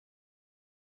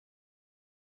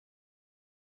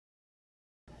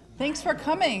Thanks for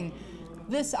coming.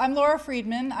 I'm Laura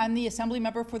Friedman. I'm the Assembly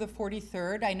member for the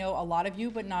 43rd. I know a lot of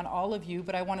you, but not all of you,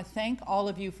 but I want to thank all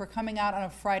of you for coming out on a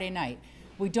Friday night.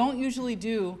 We don't usually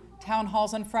do town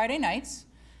halls on Friday nights,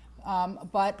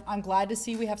 but I'm glad to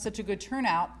see we have such a good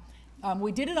turnout.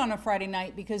 We did it on a Friday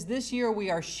night because this year we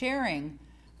are sharing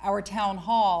our town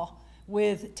hall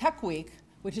with Tech Week,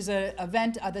 which is an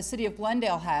event the city of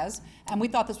Glendale has, and we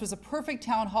thought this was a perfect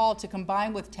town hall to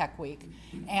combine with Tech Week.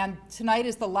 And tonight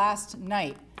is the last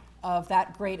night of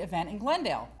that great event in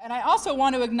Glendale. And I also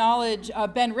want to acknowledge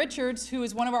Ben Richards, who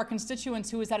is one of our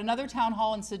constituents who was at another town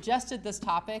hall and suggested this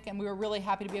topic, and we were really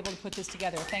happy to be able to put this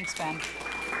together. Thanks, Ben.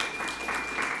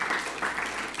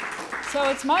 So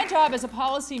it's my job as a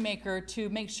policymaker to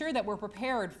make sure that we're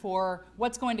prepared for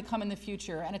what's going to come in the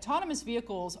future. And autonomous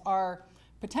vehicles are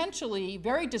potentially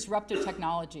very disruptive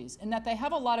technologies in that they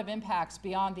have a lot of impacts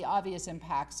beyond the obvious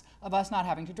impacts of us not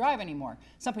having to drive anymore.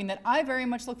 Something that I very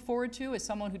much look forward to as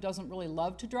someone who doesn't really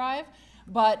love to drive.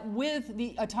 But with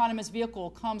the autonomous vehicle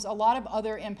comes a lot of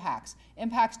other impacts.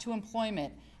 Impacts to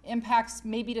employment, impacts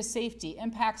maybe to safety,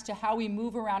 impacts to how we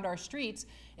move around our streets,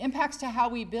 impacts to how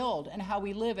we build and how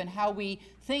we live and how we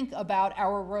think about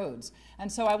our roads.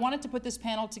 And so I wanted to put this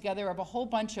panel together of a whole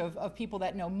bunch of people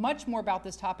that know much more about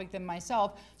this topic than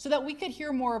myself so that we could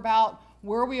hear more about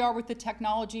where we are with the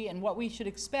technology and what we should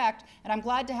expect. And I'm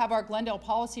glad to have our Glendale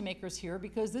policymakers here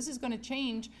because this is going to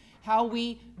change how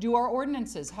we do our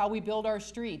ordinances, how we build our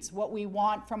streets, what we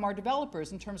want from our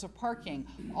developers in terms of parking.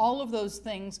 All of those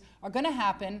things are going to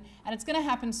happen, and it's going to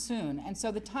happen soon. And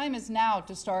so the time is now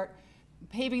to start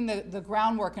paving the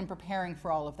groundwork and preparing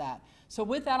for all of that. So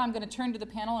with that, I'm going to turn to the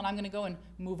panel, and I'm going to go and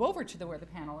move over to where the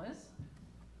panel is.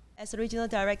 As a regional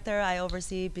director, I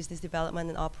oversee business development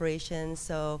and operations.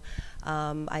 So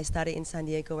I studied in San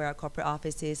Diego where our corporate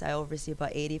office is. I oversee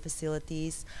about 80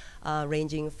 facilities,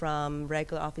 ranging from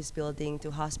regular office building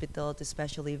to hospital to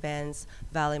special events,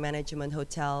 valley management,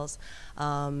 hotels.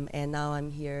 And now I'm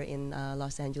here in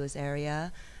Los Angeles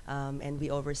area, and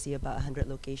we oversee about 100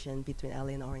 locations between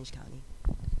LA and Orange County.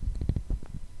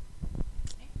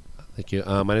 Thank you.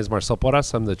 My name is Marcel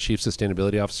Porras. I'm the Chief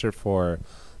Sustainability Officer for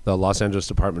the Los Angeles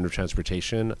Department of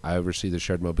Transportation. I oversee the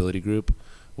Shared Mobility Group,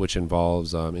 which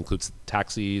includes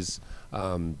taxis,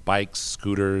 bikes,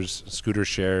 scooters, scooter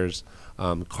shares,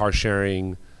 car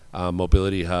sharing,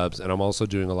 mobility hubs, and I'm also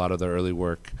doing a lot of the early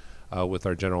work with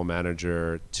our general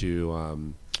manager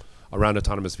to around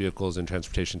autonomous vehicles and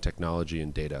transportation technology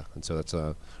and data. And so that's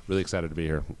really excited to be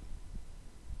here.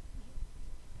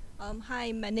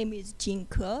 Hi, my name is Jing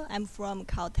Ke. I'm from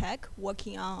Caltech,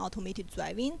 working on automated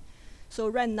driving. So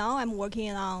right now I'm working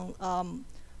on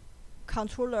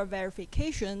controller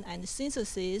verification and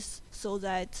synthesis so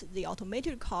that the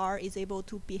automated car is able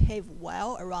to behave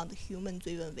well around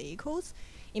human-driven vehicles.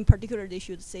 In particular, they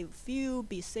should save fuel,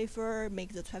 be safer,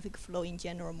 make the traffic flow in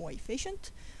general more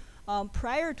efficient.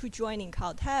 Prior to joining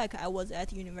Caltech, I was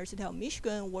at University of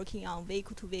Michigan working on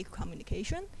vehicle-to-vehicle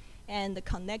communication and the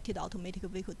connected automatic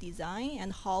vehicle design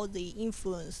and how the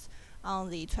influence on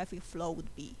the traffic flow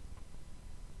would be.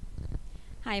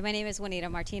 Hi, my name is Juanita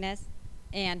Martinez,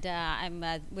 and I'm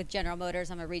with General Motors.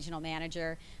 I'm a regional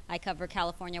manager. I cover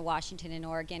California, Washington, and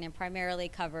Oregon, and primarily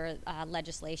cover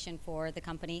legislation for the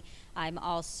company. I'm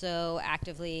also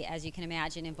actively, as you can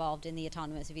imagine, involved in the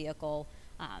autonomous vehicle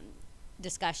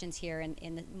discussions here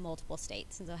in the multiple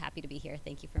states, and so happy to be here.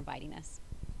 Thank you for inviting us.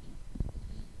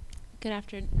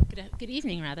 Good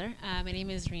evening, rather. My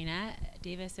name is Rena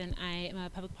Davis, and I am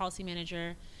a public policy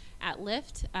manager at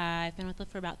Lyft. I've been with Lyft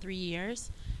for about 3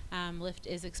 years. Lyft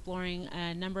is exploring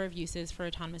a number of uses for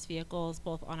autonomous vehicles,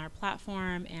 both on our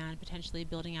platform and potentially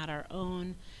building out our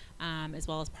own, as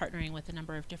well as partnering with a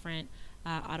number of different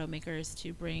automakers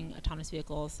to bring autonomous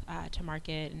vehicles to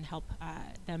market and help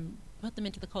put them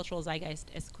into the cultural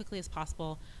zeitgeist as quickly as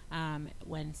possible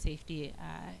when safety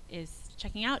is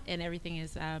checking out and everything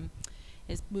is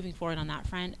moving forward on that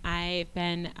front. I've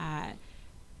been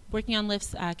working on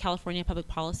Lyft's California public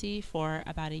policy for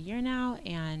about a year now,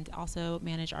 and also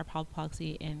manage our public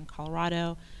policy in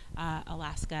Colorado,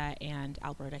 Alaska, and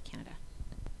Alberta, Canada.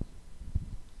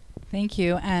 Thank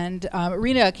you. And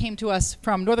Rena came to us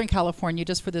from Northern California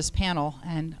just for this panel,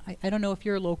 and I don't know if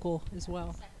you're local as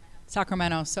well.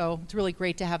 Sacramento. So it's really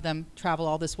great to have them travel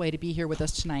all this way to be here with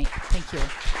us tonight. Thank you.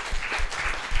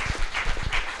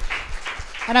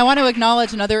 And I want to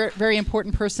acknowledge another very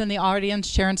important person in the audience,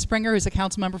 Sharon Springer, who's a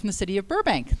council member from the city of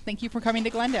Burbank. Thank you for coming to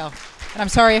Glendale. And I'm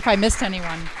sorry if I missed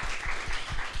anyone.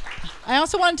 I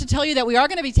also wanted to tell you that we are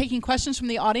going to be taking questions from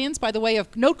the audience by the way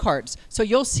of note cards. So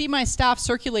you'll see my staff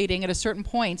circulating at a certain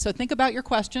point. So think about your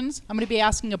questions. I'm going to be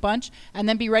asking a bunch, and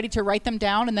then be ready to write them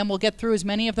down, and then we'll get through as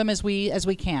many of them as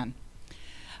we can.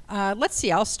 Let's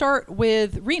see. I'll start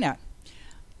with Rena.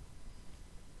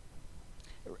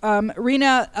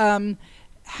 Rena,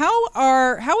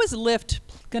 how is Lyft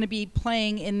going to be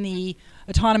playing in the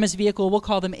autonomous vehicle? We'll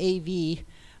call them AV.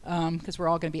 Because we're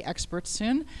all going to be experts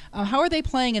soon. How are they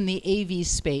playing in the AV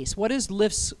space? What is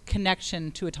Lyft's connection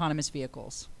to autonomous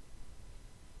vehicles?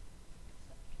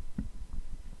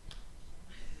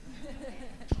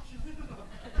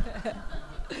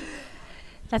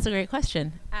 That's a great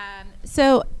question.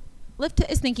 So Lyft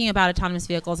is thinking about autonomous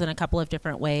vehicles in a couple of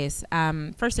different ways.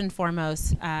 First and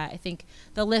foremost, I think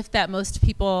the Lyft that most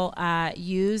people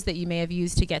use, that you may have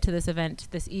used to get to this event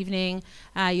this evening,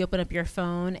 you open up your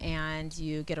phone and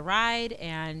you get a ride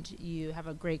and you have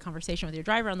a great conversation with your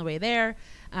driver on the way there,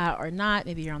 or not,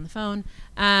 maybe you're on the phone,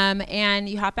 and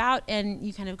you hop out and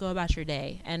you kind of go about your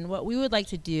day. And what we would like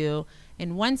to do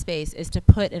in one space is to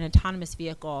put an autonomous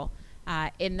vehicle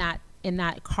in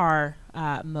that car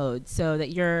mode, so that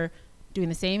you're doing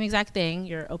the same exact thing.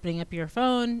 You're opening up your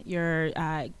phone, you're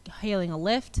hailing a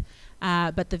Lyft,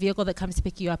 but the vehicle that comes to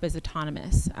pick you up is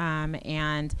autonomous.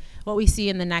 And what we see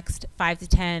in the next 5 to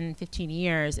 10, 15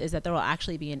 years is that there will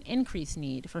actually be an increased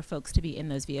need for folks to be in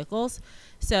those vehicles.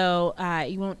 So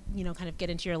you won't, kind of get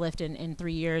into your Lyft in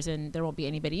 3 years and there won't be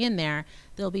anybody in there.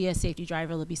 There'll be a safety driver,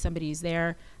 there'll be somebody who's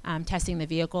there testing the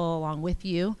vehicle along with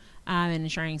you and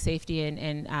ensuring safety,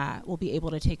 and will be able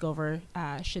to take over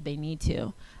should they need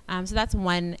to. So that's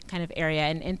one kind of area.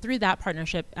 And through that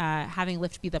partnership, having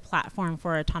Lyft be the platform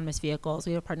for autonomous vehicles,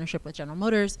 we have a partnership with General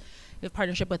Motors, we have a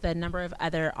partnership with a number of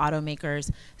other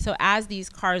automakers. So as these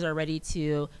cars are ready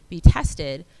to be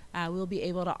tested, we'll be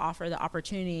able to offer the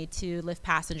opportunity to Lyft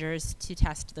passengers to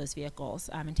test those vehicles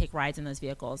and take rides in those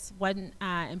vehicles. One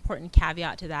important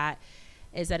caveat to that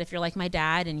is that if you're like my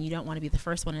dad and you don't want to be the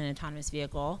first one in an autonomous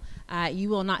vehicle, you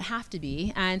will not have to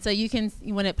be. And so you can,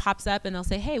 when it pops up and they'll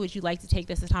say, hey, would you like to take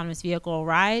this autonomous vehicle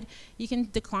ride? You can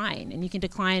decline, and you can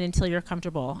decline until you're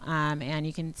comfortable. And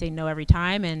you can say no every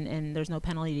time, and there's no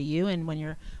penalty to you. And when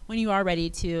you are ready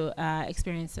to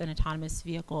experience an autonomous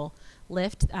vehicle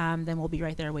Lyft, then we'll be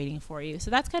right there waiting for you.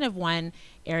 So that's kind of one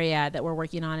area that we're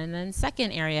working on. And then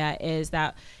second area is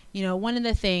that, one of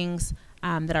the things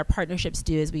that our partnerships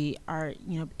do is we are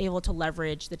able to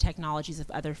leverage the technologies of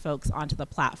other folks onto the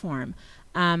platform.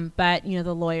 But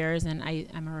the lawyers, and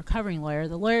I'm a recovering lawyer,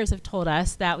 the lawyers have told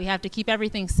us that we have to keep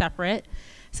everything separate.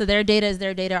 So their data is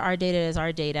their data, our data is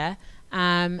our data.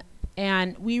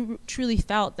 And we truly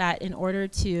felt that in order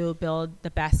to build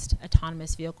the best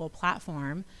autonomous vehicle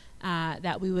platform,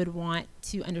 that we would want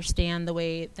to understand the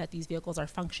way that these vehicles are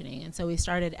functioning. And so we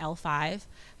started L5.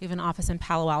 We have an office in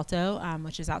Palo Alto,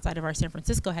 which is outside of our San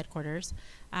Francisco headquarters,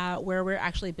 where we're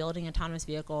actually building autonomous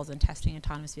vehicles and testing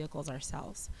autonomous vehicles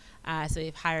ourselves. So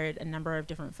we've hired a number of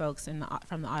different folks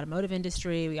from the automotive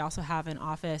industry. We also have an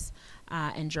office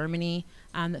in Germany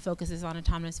that focuses on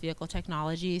autonomous vehicle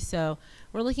technology. So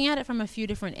we're looking at it from a few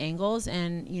different angles,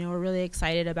 and we're really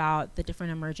excited about the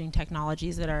different emerging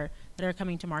technologies that are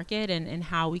coming to market, and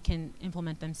how we can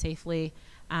implement them safely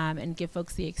and give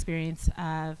folks the experience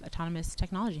of autonomous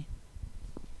technology.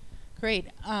 Great.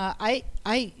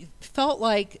 I felt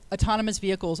like autonomous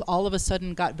vehicles all of a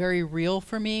sudden got very real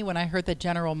for me when I heard that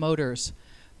General Motors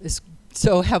is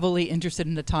so heavily interested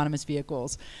in autonomous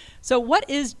vehicles. So what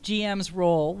is GM's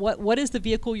role? What is the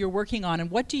vehicle you're working on,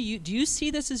 and what do you see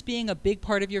this as being a big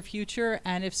part of your future?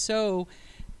 And if so,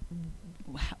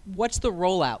 what's the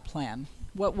rollout plan?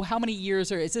 How many years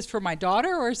is this for my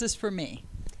daughter, or is this for me?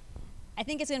 I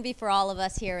think it's going to be for all of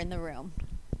us here in the room.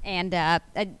 And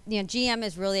GM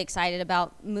is really excited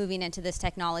about moving into this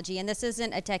technology. And this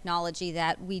isn't a technology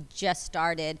that we just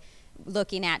started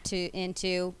looking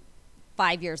into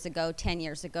 5 years ago, 10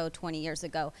 years ago, 20 years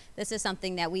ago. This is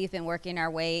something that we've been working our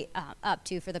way up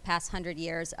to for the past 100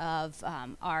 years of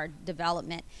our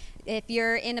development. If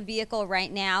you're in a vehicle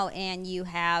right now and you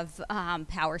have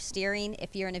power steering,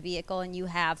 if you're in a vehicle and you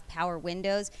have power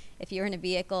windows, if you're in a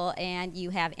vehicle and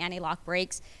you have anti-lock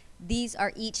brakes, these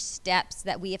are each steps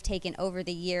that we have taken over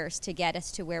the years to get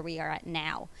us to where we are at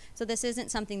now. So this isn't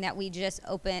something that we just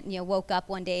woke up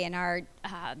one day and our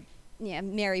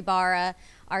Mary Barra,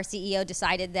 our CEO,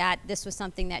 decided that this was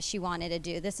something that she wanted to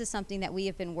do. This is something that we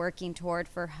have been working toward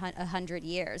for 100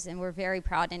 years, and we're very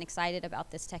proud and excited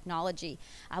about this technology.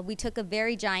 We took a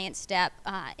very giant step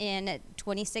in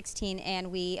 2016,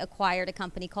 and we acquired a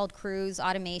company called Cruise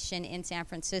Automation in San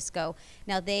Francisco.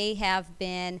 Now, they have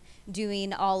been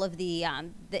doing all of the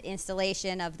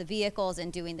installation of the vehicles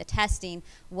and doing the testing.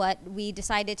 What we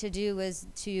decided to do was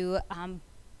to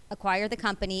acquire the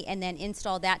company and then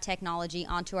install that technology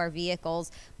onto our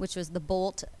vehicles, which was the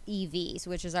Bolt EVs,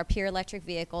 which is our pure electric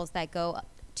vehicles that go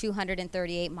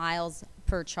 238 miles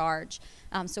per charge.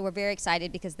 So we're very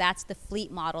excited because that's the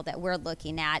fleet model that we're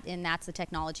looking at, and that's the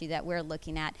technology that we're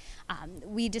looking at.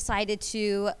 We decided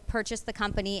to purchase the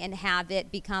company and have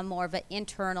it become more of an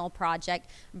internal project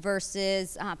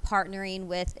versus partnering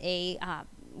with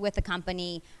a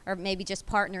company, or maybe just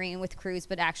partnering with Cruise,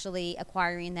 but actually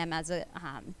acquiring them as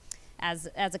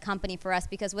a company for us,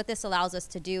 because what this allows us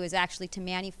to do is actually to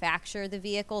manufacture the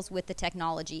vehicles with the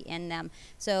technology in them.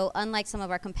 So unlike some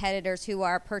of our competitors who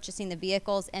are purchasing the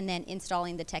vehicles and then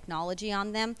installing the technology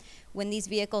on them, when these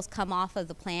vehicles come off of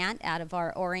the plant, out of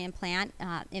our Orion plant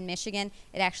in Michigan,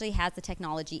 it actually has the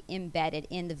technology embedded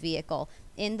in the vehicle,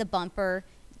 in the bumper.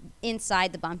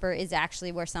 Inside the bumper is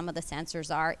actually where some of the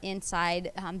sensors are.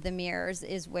 Inside the mirrors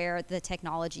is where the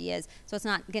technology is. So it's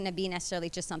not going to be necessarily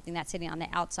just something that's sitting on the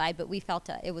outside, but we felt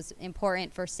it was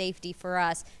important for safety for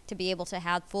us to be able to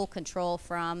have full control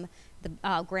from the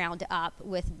ground up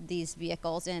with these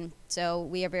vehicles. And so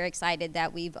we are very excited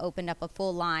that we've opened up a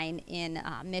full line in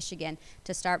Michigan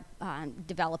to start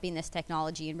developing this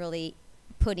technology and really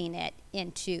putting it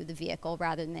into the vehicle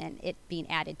rather than it being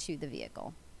added to the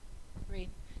vehicle. Great.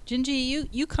 Jinji,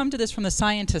 you come to this from the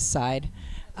scientist side.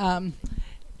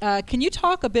 Can you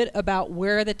talk a bit about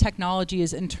where the technology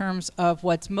is in terms of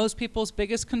what's most people's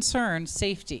biggest concern,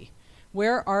 safety?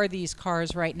 Where are these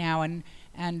cars right now, and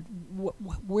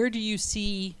where do you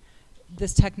see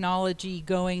this technology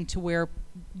going to where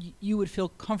you would feel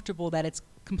comfortable that it's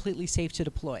completely safe to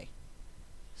deploy?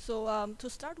 So to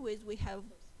start with,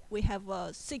 we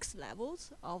have 6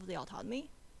 levels of the autonomy.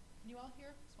 Can you all hear?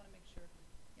 Just want to make sure.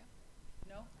 Yeah.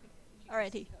 No.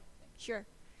 Alrighty, sure.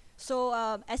 So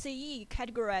SAE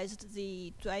categorized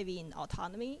the driving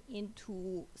autonomy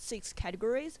into 6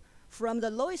 categories. From the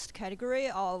lowest category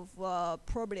of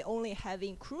probably only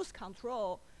having cruise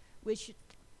control, which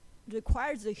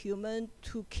requires the human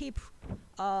to keep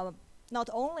not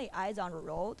only eyes on the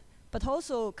road, but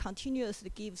also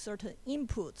continuously give certain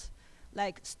inputs,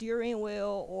 like steering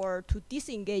wheel or to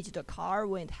disengage the car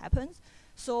when it happens.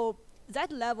 So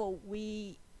that level,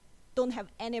 we don't have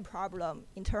any problem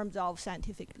in terms of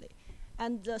scientifically.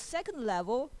 And the second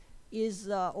level is,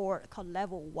 or called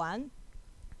level 1,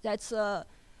 that's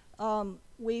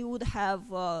we would have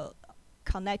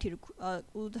connected,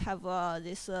 would have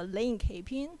this lane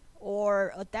keeping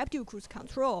or adaptive cruise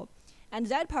control. And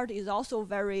that part is also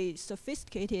very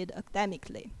sophisticated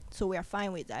academically, so we are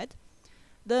fine with that.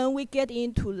 Then we get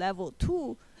into level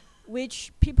 2,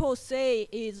 which people say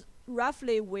is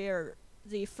roughly where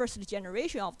the first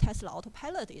generation of Tesla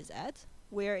autopilot is at,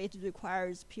 where it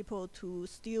requires people to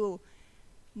still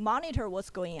monitor what's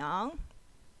going on,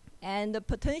 and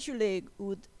potentially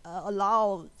would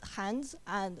allow hands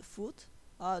and foot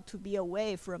to be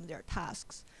away from their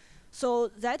tasks. So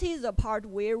that is the part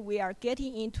where we are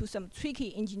getting into some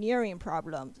tricky engineering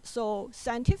problems. So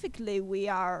scientifically, we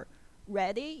are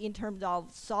ready in terms of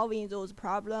solving those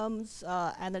problems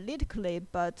analytically,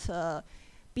 but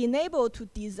being able to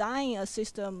design a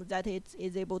system that it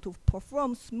is able to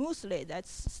perform smoothly,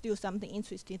 that's still something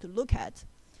interesting to look at.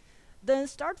 Then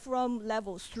start from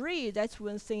level 3, that's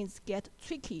when things get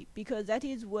tricky, because that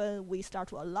is when we start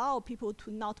to allow people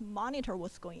to not monitor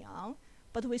what's going on,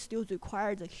 but we still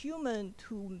require the human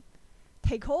to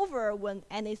take over when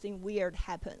anything weird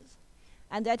happens.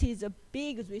 And that is a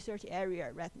big research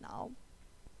area right now.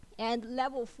 And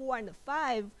level 4 and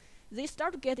 5, they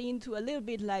start to get into a little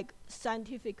bit like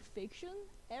scientific fiction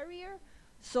area.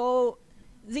 So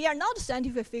they are not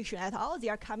scientific fiction at all. They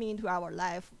are coming into our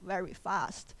life very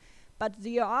fast. But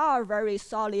there are very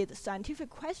solid scientific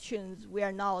questions we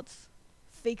are not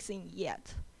fixing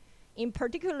yet. In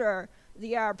particular,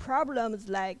 there are problems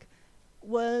like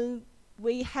when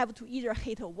we have to either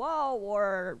hit a wall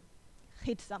or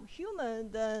hit some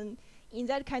human, then in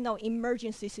that kind of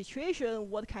emergency situation,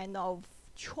 what kind of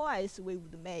choice we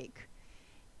would make.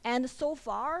 And so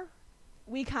far,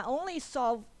 we can only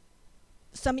solve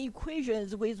some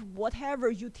equations with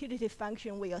whatever utility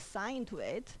function we assign to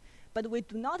it, but we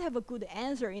do not have a good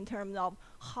answer in terms of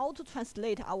how to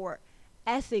translate our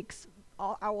ethics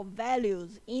or our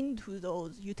values into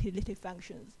those utility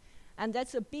functions. And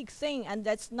that's a big thing, and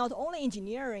that's not only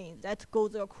engineering, that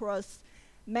goes across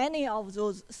many of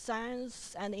those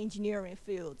science and engineering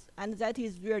fields, and that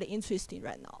is really interesting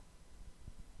right now.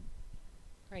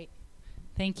 Great,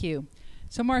 thank you.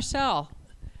 So Marcel,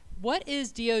 what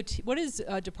is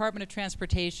Department of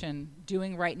Transportation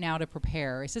doing right now to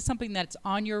prepare? Is this something that's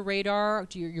on your radar?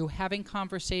 Do you having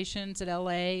conversations at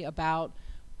LA about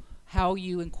how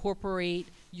you incorporate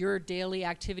your daily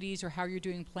activities or how you're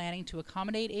doing planning to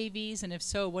accommodate AVs? And if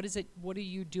so, what are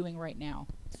you doing right now?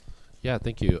 Yeah,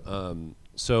 thank you.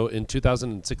 So in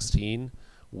 2016,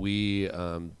 we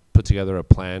put together a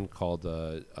plan called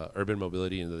Urban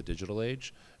Mobility in the Digital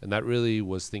Age. And that really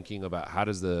was thinking about how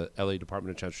does the LA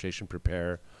Department of Transportation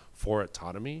prepare for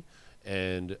autonomy.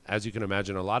 And as you can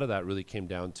imagine, a lot of that really came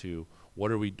down to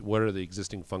what are the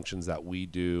existing functions that we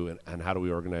do, and how do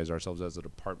we organize ourselves as a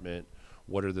department?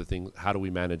 What are the things, how do we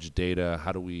manage data?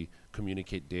 How do we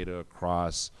communicate data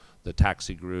across the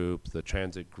taxi group, the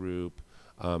transit group?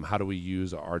 How do we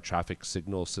use our traffic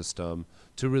signal system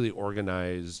to really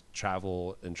organize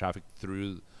travel and traffic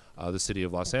through the city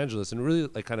of Los Angeles, and really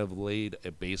like kind of laid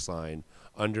a baseline,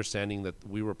 understanding that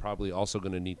we were probably also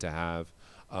going to need to have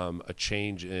a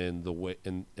change in the way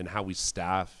in how we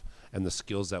staff and the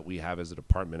skills that we have as a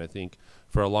department. I think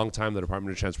for a long time, the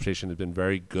Department of Transportation has been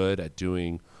very good at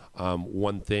doing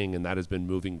one thing, and that has been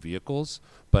moving vehicles.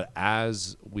 But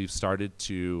as we've started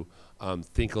to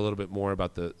think a little bit more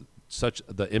about the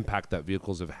impact that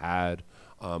vehicles have had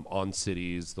on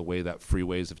cities, the way that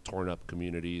freeways have torn up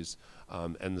communities,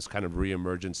 and this kind of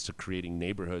reemergence to creating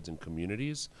neighborhoods and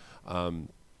communities,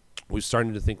 we're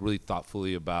starting to think really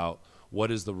thoughtfully about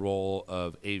what is the role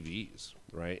of AVs,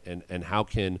 right? And how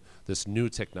can this new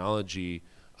technology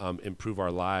improve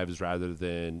our lives rather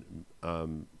than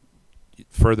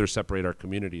further separate our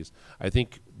communities? I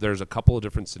think there's a couple of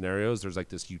different scenarios. There's like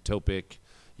this utopic,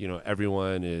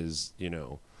 everyone is,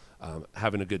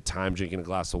 having a good time drinking a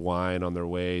glass of wine on their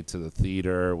way to the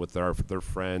theater with their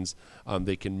friends.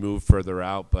 They can move further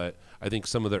out, but I think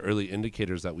some of the early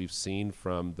indicators that we've seen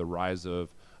from the rise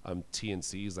of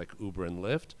TNCs like Uber and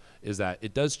Lyft is that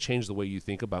it does change the way you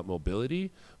think about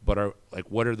mobility, but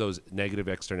what are those negative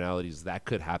externalities that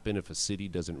could happen if a city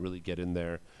doesn't really get in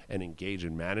there and engage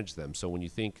and manage them? So when you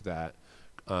think that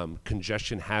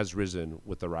congestion has risen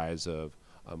with the rise of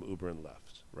Uber and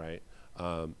Lyft, right?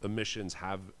 Emissions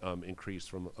have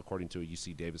increased according to a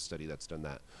UC Davis study that's done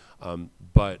that.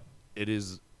 But it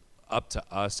is up to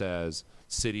us as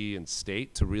city and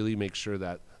state to really make sure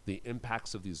that the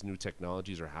impacts of these new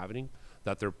technologies are having,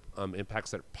 that they're impacts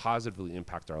that positively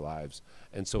impact our lives.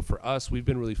 And so for us, we've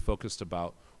been really focused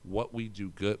about what we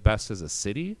do best as a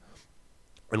city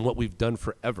and what we've done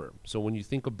forever. So when you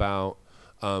think about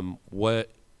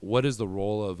what is the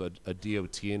role of a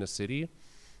DOT in a city,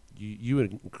 you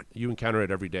encounter it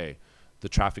every day. The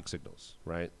traffic signals,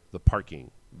 right? The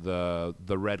parking, the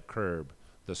red curb,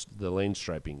 the lane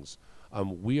stripings.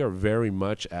 We are very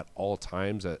much at all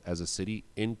times as a city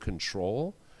in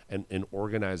control and in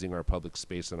organizing our public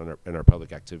space and our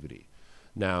public activity.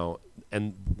 Now,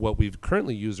 and what we've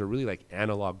currently used are really like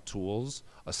analog tools,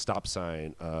 a stop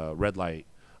sign, a red light,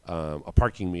 a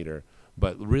parking meter,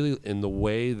 but really in the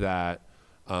way that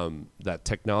that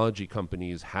technology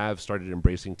companies have started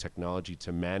embracing technology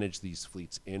to manage these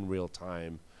fleets in real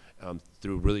time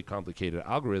through really complicated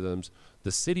algorithms,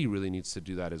 the city really needs to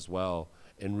do that as well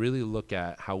and really look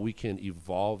at how we can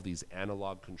evolve these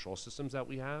analog control systems that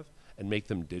we have and make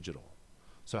them digital.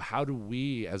 So how do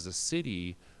we as a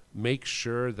city make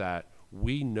sure that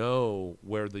we know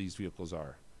where these vehicles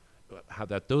are, how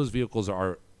that those vehicles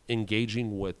are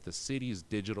engaging with the city's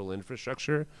digital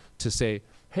infrastructure to say,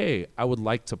 hey, I would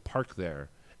like to park there.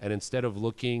 And instead of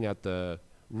looking at the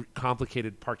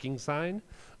complicated parking sign,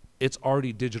 it's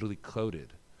already digitally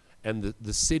coded. And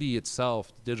the city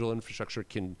itself, the digital infrastructure,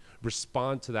 can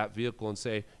respond to that vehicle and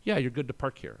say, yeah, you're good to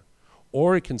park here.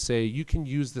 Or it can say, you can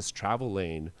use this travel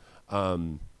lane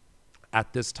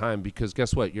at this time because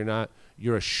guess what?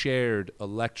 You're a shared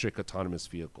electric autonomous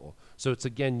vehicle. So it's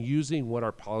again using what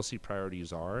our policy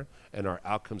priorities are and our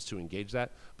outcomes to engage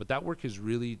that. But that work is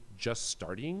really just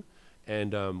starting.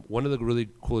 And one of the really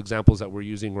cool examples that we're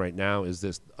using right now is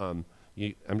this.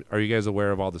 Are you guys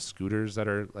aware of all the scooters that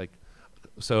are like?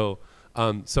 So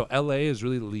LA is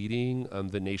really leading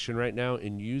the nation right now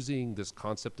in using this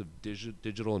concept of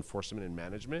digital enforcement and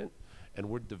management, and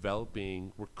we're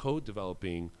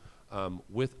co-developing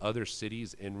with other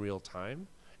cities in real time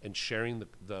and sharing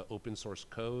the open source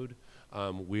code.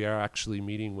 We are actually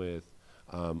meeting with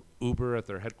Uber at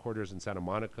their headquarters in Santa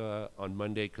Monica on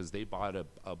Monday because they bought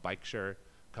a bike share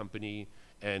company,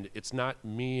 and it's not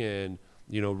me and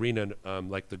you know, Rena,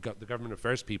 like the government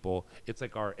affairs people, it's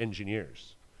like our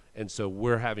engineers. And so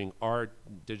we're having our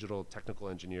digital technical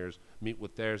engineers meet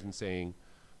with theirs and saying,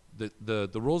 the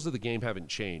rules of the game haven't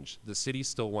changed. The city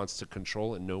still wants to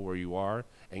control and know where you are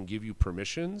and give you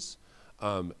permissions.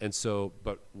 And so,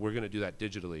 but we're going to do that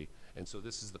digitally. And so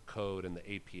this is the code and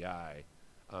the API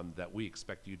that we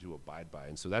expect you to abide by.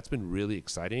 And so that's been really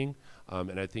exciting,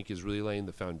 and I think is really laying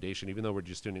the foundation, even though we're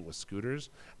just doing it with scooters,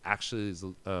 actually is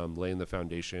laying the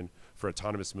foundation for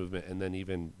autonomous movement and then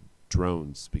even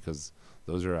drones, because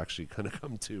those are actually going to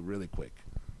come to really quick.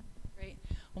 Great.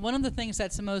 Well, one of the things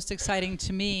that's the most exciting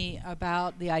to me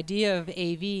about the idea of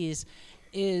AVs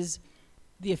is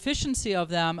the efficiency of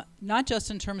them, not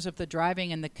just in terms of the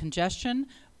driving and the congestion,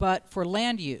 but for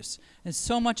land use. And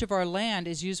so much of our land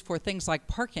is used for things like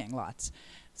parking lots.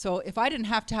 So if I didn't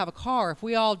have to have a car, if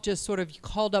we all just sort of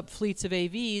called up fleets of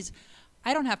AVs,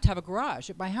 I don't have to have a garage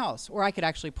at my house, or I could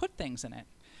actually put things in it.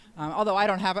 Although I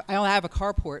don't have a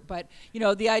carport, but you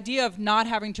know, the idea of not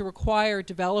having to require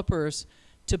developers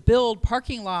to build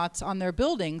parking lots on their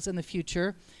buildings in the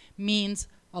future means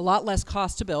a lot less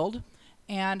cost to build,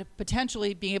 and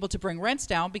potentially being able to bring rents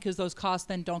down, because those costs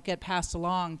then don't get passed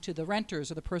along to the renters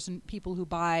or the people who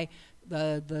buy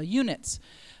the units.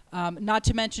 Not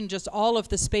to mention just all of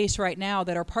the space right now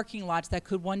that are parking lots that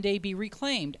could one day be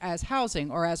reclaimed as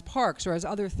housing or as parks or as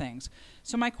other things.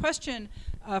 So my question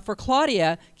for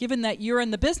Claudia, given that you're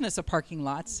in the business of parking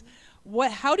lots,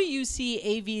 how do you see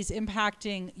AVs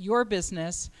impacting your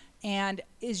business? And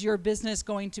is your business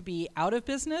going to be out of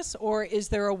business, or is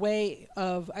there a way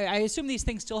of, I assume these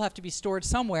things still have to be stored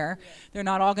somewhere. Yeah. They're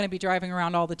not all going to be driving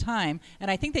around all the time.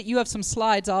 And I think that you have some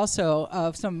slides also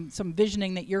of some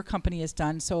visioning that your company has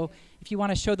done. So if you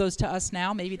want to show those to us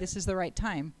now, maybe this is the right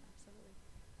time. Absolutely.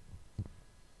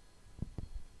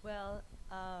 Well,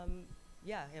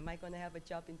 yeah, am I going to have a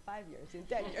job in 5 years, in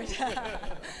 10 years?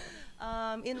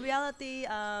 In reality,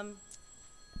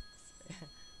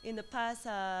 in the past,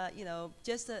 you know,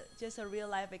 just a real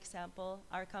life example.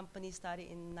 Our company started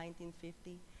in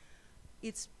 1950.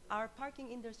 Our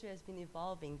parking industry has been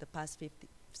evolving the past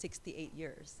 68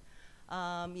 years.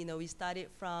 You know, we started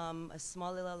from a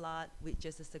small little lot with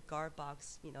just a cigar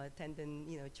box, you know, attendant,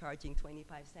 you know, charging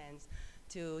 25 cents,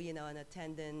 to, you know, an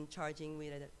attendant charging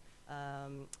with a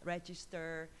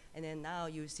register, and then now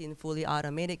you've seen fully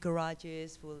automated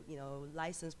garages, full, you know,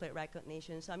 license plate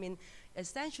recognition. So I mean,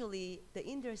 essentially, the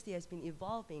industry has been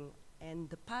evolving, and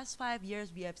the past 5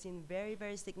 years we have seen very,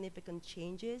 very significant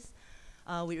changes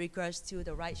with regards to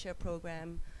the rideshare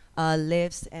program,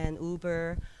 Lyft and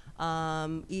Uber.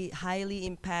 It highly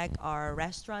impact our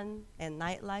restaurant and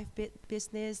nightlife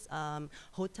business,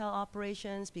 hotel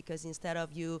operations, because instead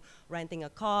of you renting a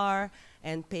car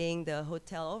and paying the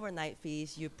hotel overnight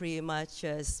fees, you pretty much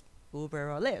just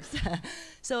Uber or Lyft.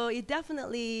 So it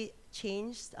definitely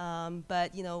changed,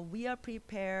 but you know, we are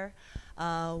prepared.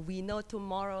 We know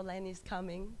Tomorrowland is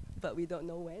coming, but we don't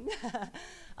know when.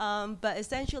 But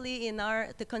essentially,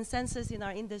 the consensus in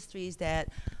our industry is that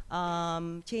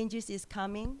changes is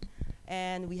coming,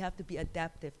 and we have to be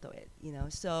adaptive to it. You know,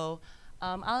 so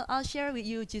I'll share with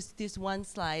you just this one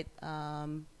slide.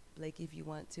 Like, if you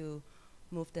want to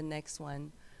move the next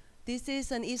one. This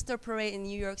is an Easter parade in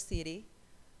New York City.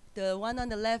 The one on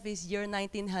the left is year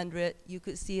 1900. You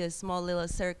could see a small little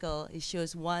circle. It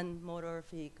shows one motor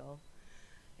vehicle.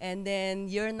 And then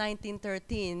year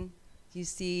 1913, you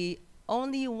see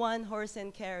only one horse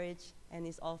and carriage, and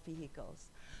it's all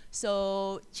vehicles.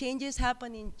 So changes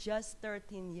happen in just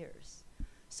 13 years.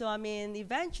 So I mean,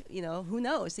 eventually, you know, who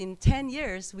knows? In 10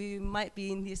 years, we might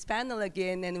be in this panel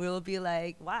again, and we'll be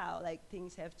like, wow, like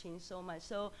things have changed so much.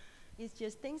 So it's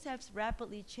just things have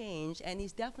rapidly changed, and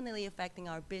it's definitely affecting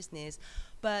our business.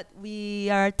 But we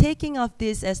are taking of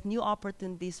this as new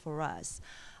opportunities for us.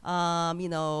 You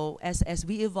know, as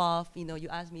we evolve, you know, you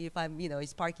asked me if I'm, you know,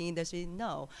 is parking industry?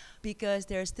 No, because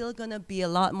there's still gonna be a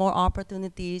lot more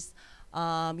opportunities.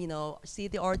 You know,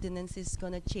 city ordinance is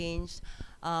gonna change.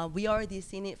 We already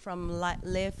seen it from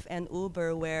Lyft and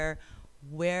Uber, where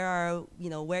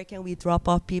can we drop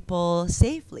off people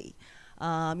safely?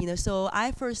 You know, so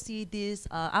I foresee this.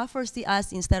 I foresee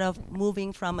us, instead of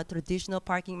moving from a traditional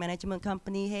parking management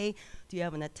company, hey, do you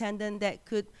have an attendant that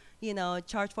could, you know,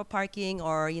 charge for parking,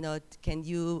 or, you know, can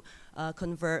you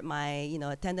convert my, you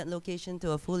know, attendant location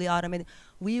to a fully automated?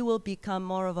 We will become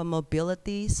more of a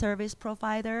mobility service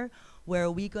provider,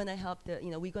 where we're gonna help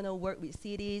we're gonna work with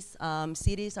cities.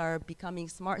 Cities are becoming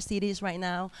smart cities right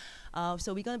now,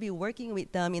 so we're gonna be working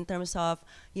with them in terms of,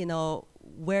 you know,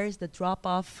 where's the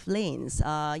drop-off lanes?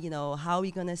 You know, how are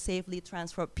we gonna safely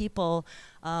transfer people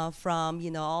from,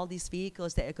 you know, all these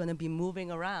vehicles that are gonna be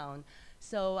moving around?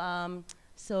 If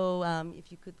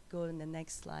you could go to the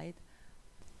next slide.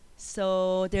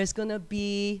 So there's going to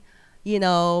be,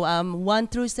 1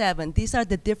 through 7. These are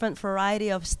the different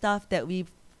variety of stuff that we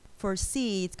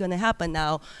foresee it's going to happen.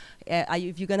 Now,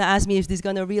 if you're going to ask me if this is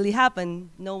going to really happen,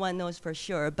 no one knows for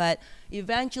sure. But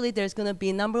eventually, there's going to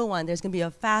be, number one, there's going to be a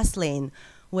fast lane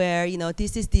where,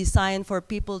 this is designed for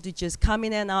people to just come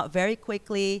in and out very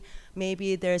quickly.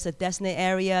 Maybe there's a designated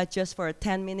area just for a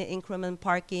 10-minute increment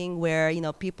parking where,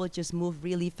 people just move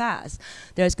really fast.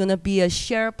 There's going to be a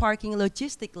shared parking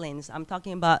logistic lanes. I'm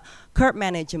talking about curb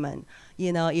management.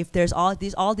 If there's all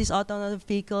these autonomous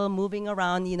vehicles moving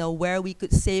around, where we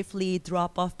could safely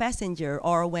drop off passenger,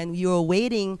 or when you're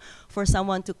waiting for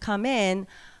someone to come in,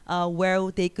 where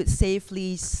they could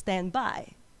safely stand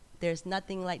by. There's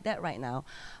nothing like that right now.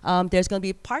 There's going to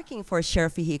be parking for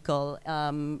shared vehicle,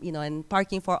 and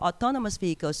parking for autonomous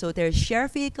vehicles. So there's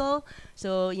shared vehicle.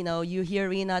 So you hear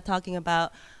Rina talking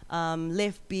about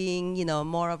Lyft being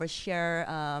more of a shared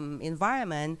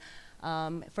environment.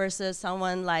 Versus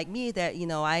someone like me that,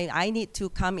 I need to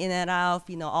come in and out,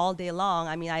 all day long.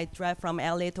 I mean, I drive from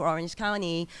LA to Orange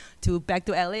County to back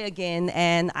to LA again,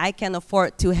 and I can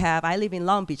afford to I live in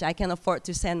Long Beach. I can afford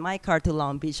to send my car to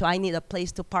Long Beach, so I need a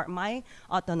place to park my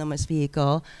autonomous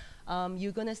vehicle.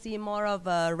 You're going to see more of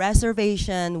a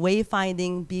reservation,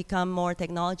 wayfinding become more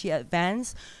technology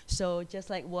advanced. So just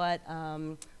like what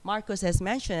Marcos has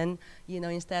mentioned,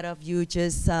 instead of you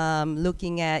just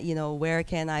looking at, where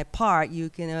can I park, you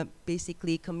can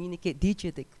basically communicate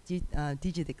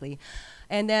digitally.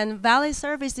 And then valet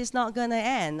service is not going to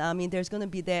end. I mean, there's going to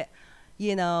be that,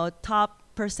 top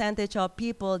percentage of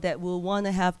people that will want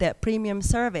to have that premium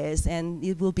service, and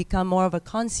it will become more of a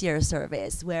concierge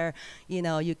service where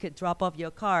you could drop off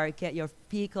your car, get your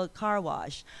vehicle car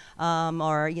wash,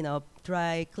 or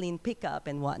dry clean pickup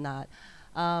and whatnot.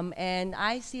 And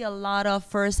I see a lot of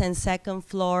first and second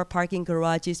floor parking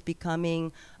garages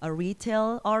becoming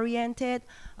retail oriented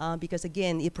because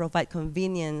again it provides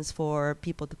convenience for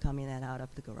people to come in and out of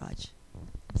the garage.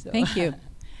 So. Thank you.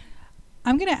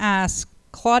 I'm going to ask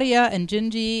Claudia and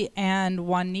Gingy and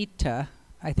Juanita,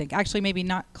 I think. Actually, maybe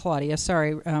not Claudia,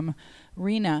 sorry.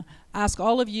 Rina, ask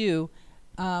all of you,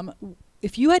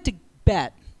 if you had to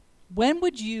bet, when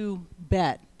would you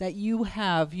bet that you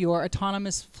have your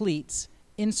autonomous fleets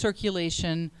in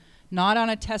circulation, not on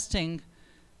a testing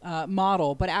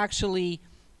model, but actually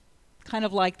kind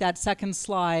of like that second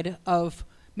slide of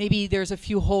maybe there's a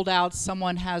few holdouts,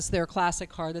 someone has their classic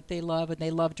car that they love and they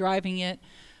love driving it.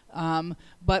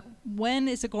 But when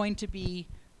is it going to be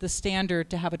the standard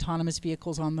to have autonomous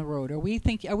vehicles on the road? Are we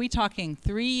talking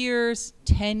 3 years,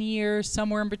 10 years,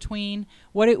 somewhere in between?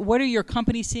 What are your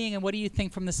companies seeing, and what do you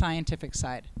think from the scientific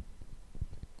side?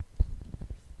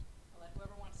 I'll let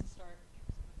whoever wants to start.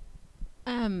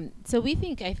 So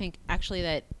I think actually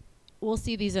that we'll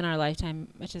see these in our lifetime,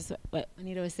 which is what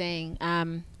Anita was saying.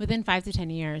 Within 5 to 10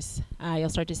 years, you'll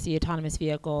start to see autonomous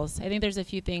vehicles. I think there's a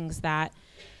few things that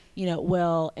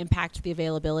will impact the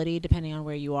availability depending on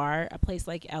where you are. A place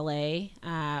like LA,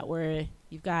 where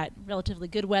you've got relatively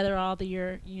good weather all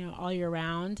year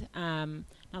round. Not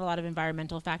a lot of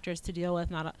environmental factors to deal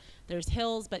with. There's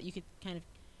hills, but you could kind of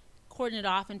cordon it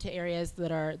off into areas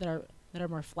that are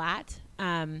more flat.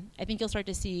 I think you'll start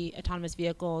to see autonomous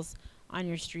vehicles on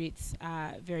your streets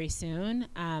very soon.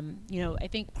 I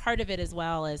think part of it as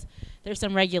well is there's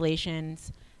some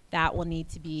regulations that will need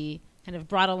to be kind of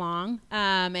brought along,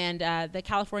 and the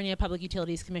California Public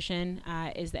Utilities Commission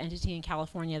is the entity in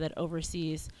California that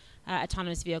oversees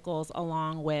autonomous vehicles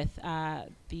along with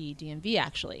the DMV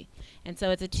actually. And so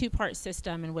it's a two-part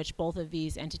system in which both of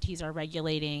these entities are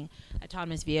regulating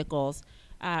autonomous vehicles.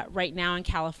 Right now in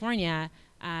California,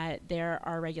 there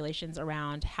are regulations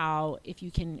around how if you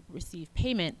can receive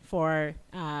payment for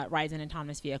rides in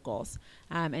autonomous vehicles.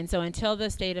 And so until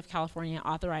the state of California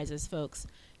authorizes folks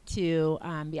to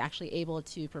be actually able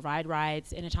to provide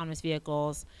rides in autonomous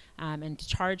vehicles and to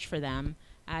charge for them,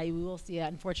 we will see,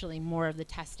 unfortunately, more of the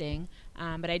testing.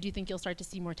 But I do think you'll start to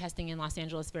see more testing in Los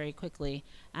Angeles very quickly.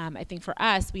 I think for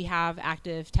us, we have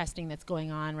active testing that's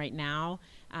going on right now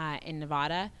in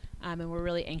Nevada, and we're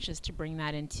really anxious to bring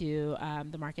that into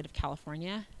the market of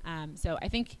California. So I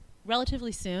think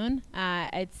relatively soon,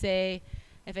 I'd say,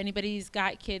 if anybody's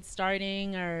got kids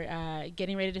starting or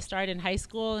getting ready to start in high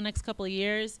school the next couple of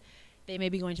years, they may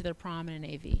be going to their prom in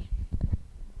an AV.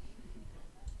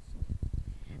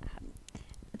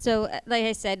 So, like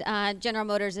I said, General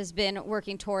Motors has been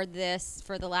working toward this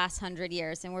for the last 100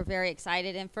 years, and we're very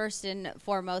excited. And first and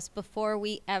foremost, before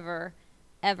we ever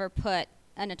put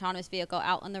an autonomous vehicle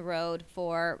out on the road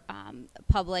for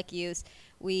public use,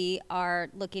 we are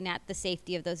looking at the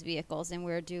safety of those vehicles, and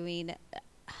we're doing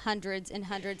hundreds and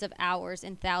hundreds of hours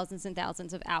and thousands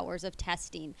of hours of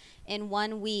testing. In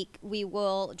 1 week, we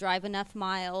will drive enough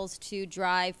miles to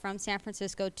drive from San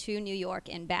Francisco to New York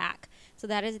and back. So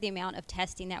that is the amount of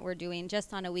testing that we're doing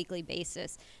just on a weekly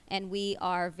basis. And we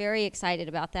are very excited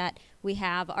about that. We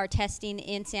have our testing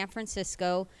in San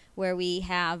Francisco, where we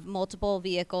have multiple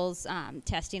vehicles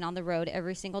testing on the road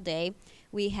every single day.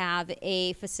 We have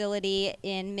a facility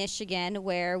in Michigan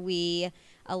where we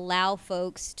allow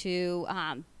folks to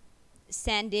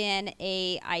send in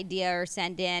a idea or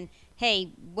send in,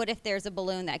 hey, what if there's a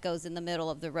balloon that goes in the middle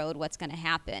of the road? What's going to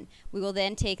happen? We will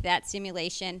then take that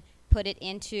simulation, put it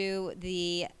into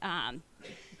the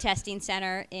testing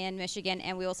center in Michigan,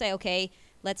 and we will say, okay,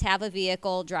 let's have a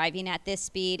vehicle driving at this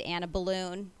speed and a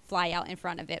balloon fly out in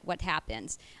front of it. What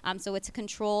happens? So it's a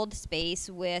controlled space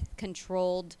with a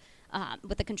controlled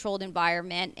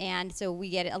environment, and so we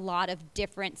get a lot of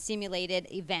different simulated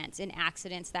events and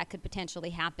accidents that could potentially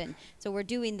happen. So we're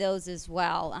doing those as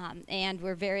well, and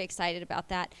we're very excited about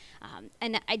that.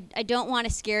 And I don't want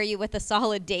to scare you with a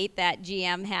solid date that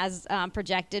GM has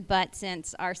projected, but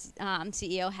since our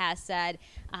CEO has said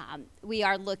we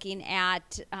are looking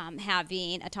at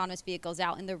having autonomous vehicles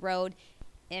out in the road,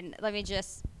 and let me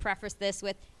just preface this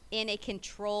with, in a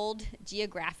controlled,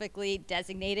 geographically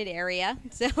designated area.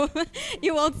 So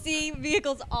you won't see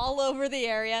vehicles all over the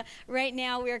area. Right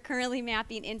now, we are currently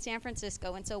mapping in San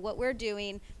Francisco. And so what we're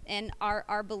doing, and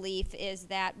our belief is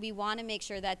that we want to make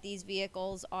sure that these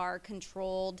vehicles are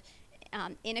controlled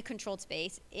in a controlled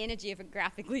space, in a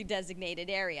geographically designated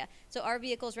area. So our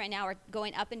vehicles right now are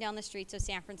going up and down the streets of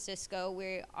San Francisco,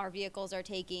 where our vehicles are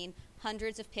taking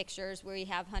hundreds of pictures, where we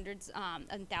have hundreds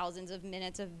and thousands of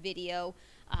minutes of video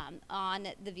on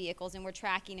the vehicles, and we're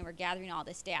tracking and we're gathering all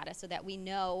this data so that we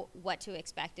know what to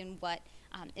expect and what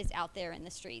is out there in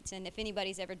the streets. And if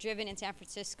anybody's ever driven in San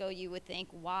Francisco, you would think,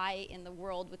 why in the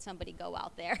world would somebody go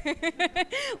out there?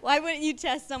 Why wouldn't you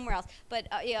test somewhere else? But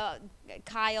you know,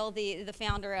 Kyle, the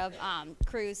founder of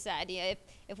Cruise, said, yeah,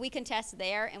 if we can test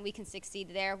there and we can succeed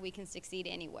there, we can succeed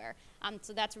anywhere.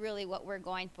 So that's really what we're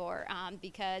going for,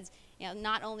 because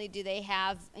not only do they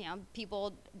have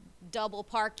people double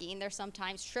parking, there's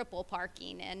sometimes triple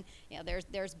parking, and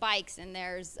there's bikes, and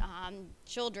there's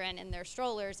children, and there's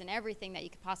strollers, and everything that you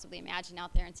could possibly imagine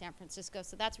out there in San Francisco.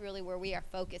 So that's really where we are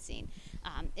focusing,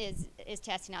 is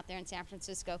testing out there in San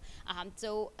Francisco.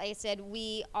 So like I said,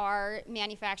 we are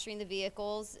manufacturing the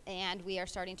vehicles, and we are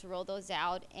starting to roll those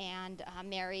out, and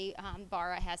Mary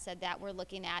Barra has said that we're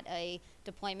looking at a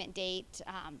deployment date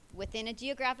within a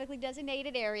geographically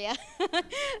designated area,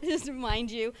 just to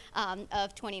remind you,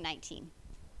 of 2019.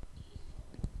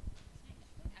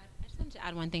 I just wanted to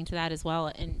add one thing to that as well,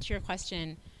 and to your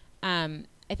question,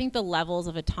 I think the levels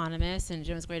of autonomous, and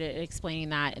Jim was great at explaining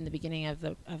that in the beginning of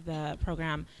the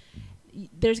program.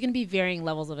 There's going to be varying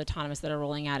levels of autonomous that are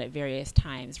rolling out at various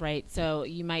times, right? So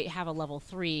you might have a level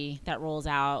 3 that rolls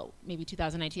out maybe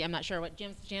 2019. I'm not sure what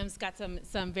Jim's got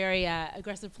some very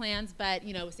aggressive plans, but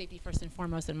with safety first and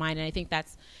foremost in mind. And I think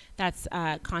that's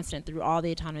constant through all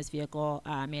the autonomous vehicle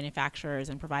manufacturers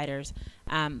and providers.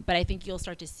 But I think you'll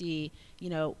start to see,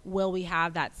 will we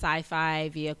have that sci-fi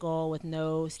vehicle with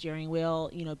no steering wheel,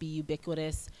 be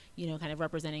ubiquitous, kind of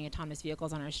representing autonomous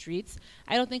vehicles on our streets?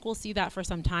 I don't think we'll see that for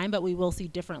some time, but we will see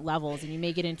different levels. And you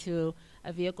may get into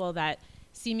a vehicle that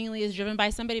seemingly is driven by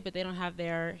somebody, but they don't have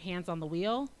their hands on the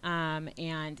wheel,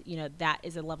 and that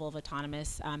is a level of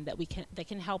autonomous that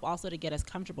can help also to get us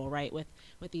comfortable, right? With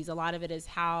these, a lot of it is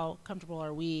how comfortable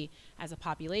are we as a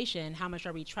population? How much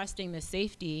are we trusting the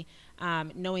safety,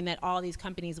 knowing that all these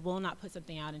companies will not put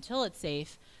something out until it's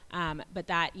safe, but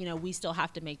that we still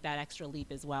have to make that extra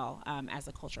leap as well as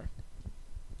a culture.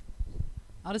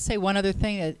 I'll just say one other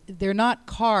thing. They're not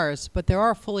cars, but there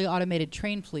are fully automated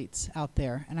train fleets out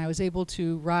there. And I was able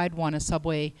to ride a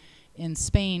subway in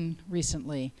Spain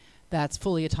recently that's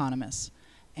fully autonomous.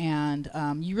 And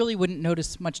you really wouldn't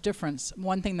notice much difference.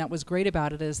 One thing that was great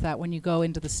about it is that when you go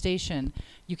into the station,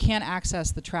 you can't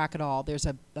access the track at all. There's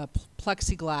a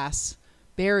plexiglass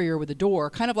barrier with a door,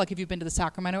 kind of like if you've been to the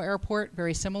Sacramento airport,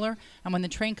 very similar. And when the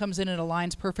train comes in, it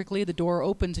aligns perfectly, the door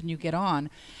opens and you get on.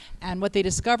 And what they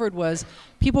discovered was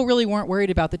people really weren't worried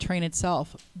about the train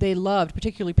itself. They loved,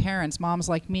 particularly parents, moms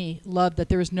like me, loved that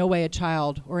there was no way a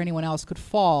child or anyone else could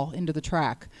fall into the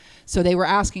track. So they were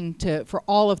asking for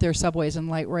all of their subways and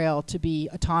light rail to be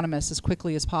autonomous as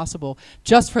quickly as possible,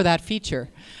 just for that feature.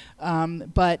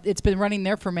 But it's been running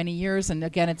there for many years, and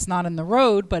again, it's not on the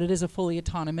road, but it is a fully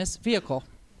autonomous vehicle.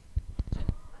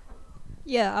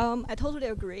 Yeah, I totally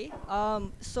agree.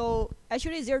 So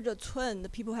actually, there's a trend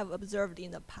that people have observed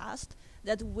in the past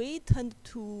that we tend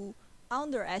to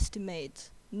underestimate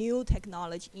new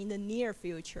technology in the near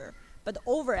future, but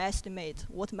overestimate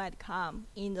what might come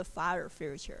in the far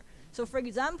future. So for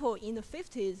example, in the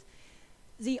 50s,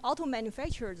 the auto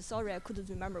manufacturers, sorry, I couldn't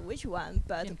remember which one,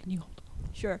 but Jim, can you hold?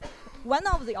 sure. One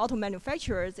of the auto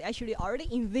manufacturers actually already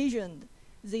envisioned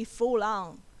the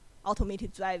full-on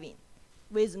automated driving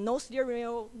with no steering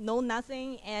wheel, no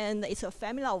nothing, and it's a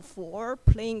family of 4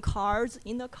 playing cards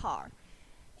in the car.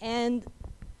 And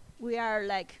we are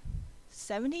like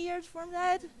 70 years from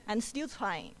that and still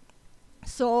trying.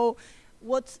 So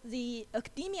what the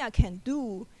academia can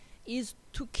do is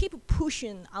to keep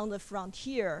pushing on the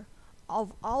frontier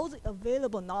of all the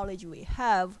available knowledge we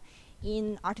have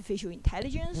in artificial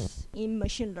intelligence, in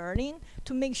machine learning,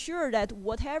 to make sure that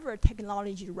whatever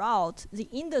technology route the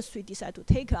industry decide to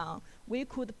take on, we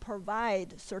could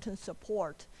provide certain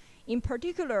support. In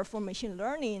particular, for machine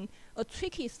learning, a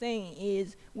tricky thing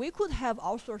is we could have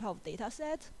all sorts of data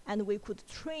sets, and we could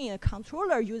train a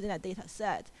controller using that data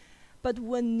set. But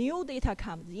when new data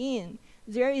comes in,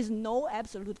 there is no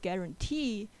absolute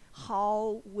guarantee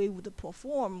how we would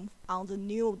perform on the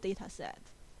new data set.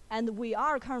 And we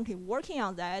are currently working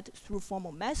on that through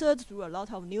formal methods, through a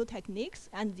lot of new techniques,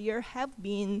 and there have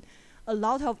been a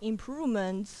lot of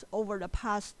improvements over the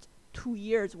past 2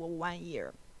 years or 1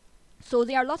 year. So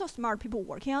there are a lot of smart people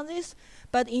working on this,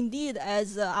 but indeed,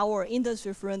 as our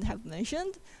industry friends have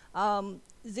mentioned,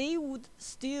 they would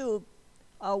still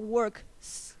work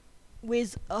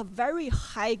with a very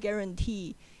high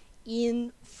guarantee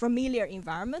in familiar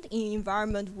environment, in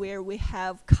environment where we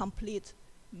have complete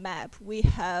map. We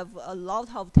have a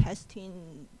lot of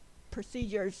testing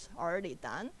procedures already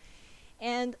done.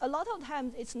 And a lot of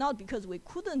times it's not because we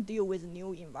couldn't deal with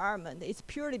new environment. It's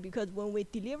purely because when we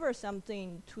deliver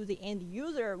something to the end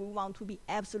user, we want to be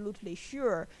absolutely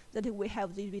sure that we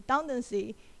have the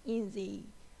redundancy in the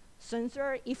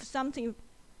sensor. If something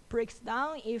breaks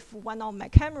down, if one of my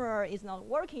camera is not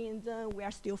working, then we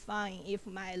are still fine. If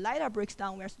my LiDAR breaks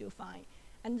down, we are still fine.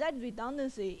 And that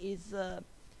redundancy is a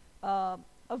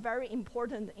very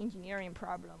important engineering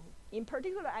problem. In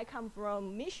particular, I come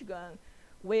from Michigan,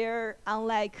 where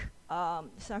unlike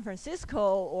San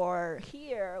Francisco or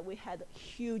here, we had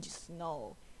huge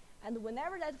snow. And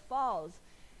whenever that falls,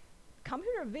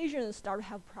 computer vision start to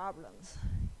have problems.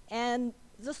 And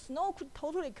the snow could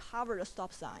totally cover the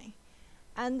stop sign.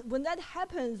 And when that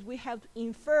happens, we have to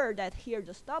infer that here's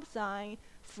the stop sign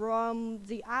from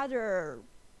the other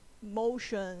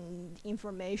motion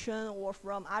information or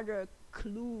from other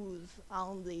clues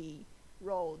on the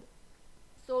road.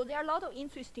 So there are a lot of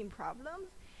interesting problems,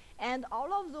 and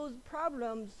all of those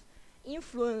problems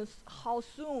influence how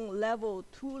soon level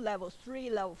 2, level 3,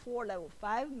 level 4, level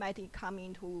 5 might come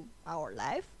into our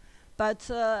life. But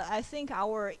I think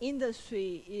our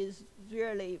industry is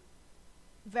really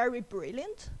very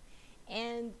brilliant,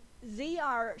 and they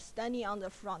are standing on the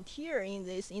frontier in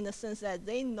this, in the sense that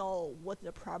they know what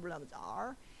the problems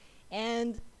are.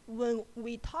 And when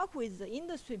we talk with the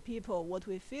industry people, what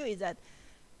we feel is that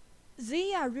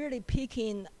they are really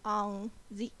picking on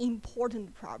the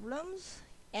important problems.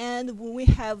 And when we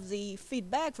have the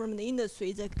feedback from the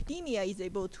industry, the academia is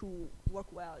able to work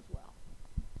well as well.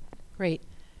 Great.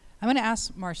 I'm going to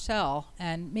ask Marcel,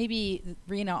 and maybe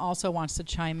Rena also wants to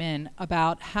chime in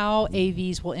about how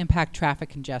AVs will impact traffic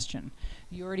congestion.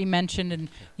 You already mentioned, and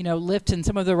Lyft and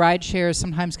some of the ride shares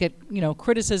sometimes get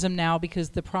criticism now because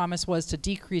the promise was to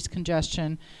decrease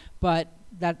congestion, but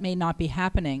that may not be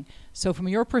happening. So from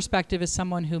your perspective as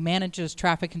someone who manages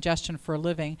traffic congestion for a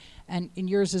living, and in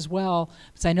yours as well,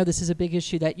 because I know this is a big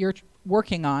issue that you're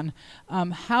working on,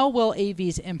 how will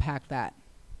AVs impact that?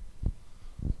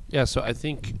 Yeah, so I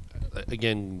think,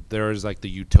 again, there is like the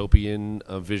utopian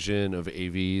vision of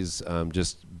AVs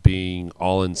just being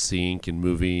all in sync and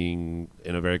moving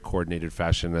in a very coordinated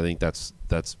fashion. I think that's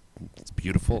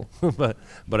beautiful, but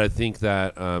I think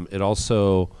that it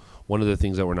also, one of the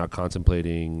things that we're not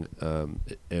contemplating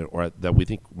or that we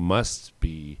think must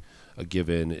be a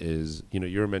given is,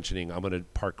 you were mentioning, I'm going to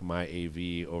park my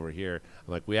AV over here.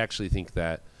 I'm like, we actually think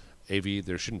that AV,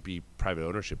 there shouldn't be private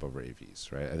ownership over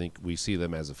AVs, right? I think we see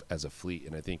them as a fleet,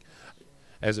 and I think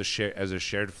as a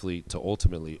shared fleet to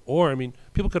ultimately, or I mean,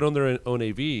 people could own their own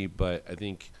AV, but I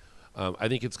think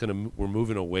it's we're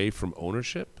moving away from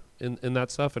ownership in that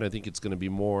stuff, and I think it's going to be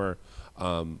more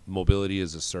mobility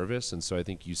as a service, and so I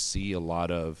think you see a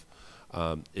lot of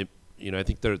I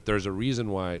think there's a reason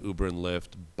why Uber and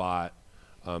Lyft bought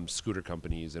scooter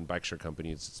companies and bike share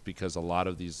companies. It's because a lot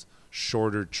of these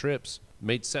shorter trips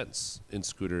made sense in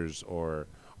scooters or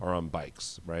are on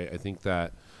bikes, right? I think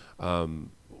that,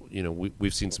 you know,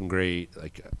 we've seen some great,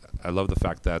 like, I love the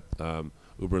fact that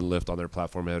Uber and Lyft on their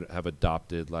platform have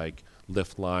adopted like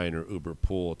Lyft Line or Uber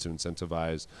Pool to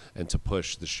incentivize and to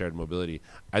push the shared mobility.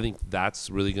 I think that's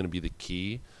really going to be the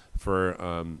key for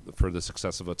the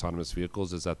success of autonomous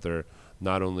vehicles, is that they're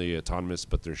not only autonomous,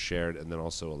 but they're shared and then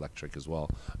also electric as well.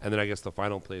 And then I guess the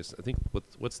final place, I think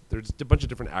there's a bunch of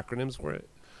different acronyms for it.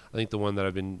 I think the one that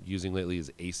I've been using lately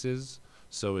is ACES.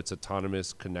 So it's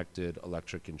autonomous, connected,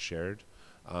 electric, and shared.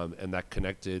 And that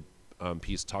connected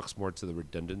piece talks more to the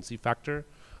redundancy factor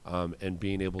and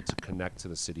being able to connect to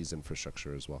the city's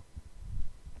infrastructure as well.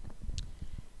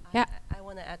 Yeah. I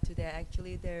want to add to that.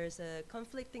 Actually, there's a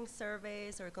conflicting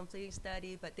surveys or conflicting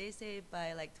study, but they say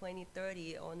by like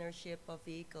 2030, ownership of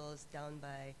vehicles down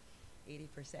by 80%.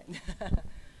 So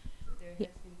there has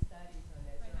been studies on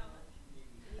that.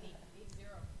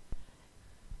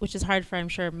 Which is hard for, I'm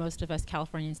sure, most of us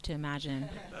Californians to imagine.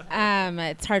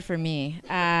 It's hard for me.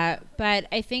 But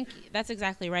I think that's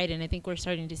exactly right, and I think we're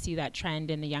starting to see that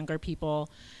trend in the younger people.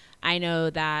 I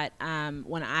know that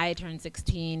when I turned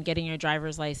 16, getting your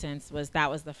driver's license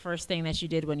that was the first thing that you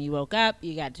did when you woke up.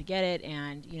 You got to get it,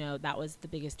 and you know that was the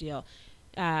biggest deal.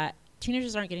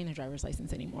 Teenagers aren't getting their driver's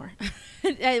license anymore.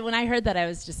 When I heard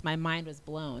that, my mind was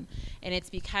blown, and it's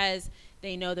because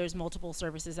they know there's multiple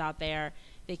services out there.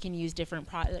 They can use different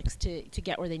products to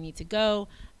get where they need to go.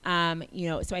 You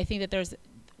know, so I think that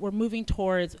we're moving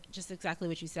towards just exactly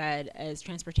what you said, as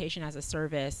transportation as a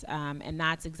service, and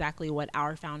that's exactly what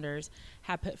our founders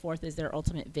have put forth as their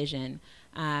ultimate vision.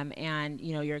 And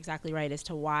you know, you're exactly right as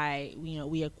to why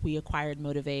we acquired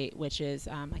Motivate, which is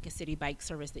like a city bike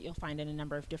service that you'll find in a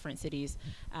number of different cities,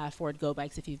 Ford Go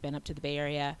Bikes if you've been up to the Bay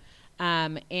Area,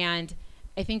 and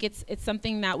I think it's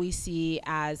something that we see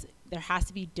as there has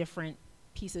to be different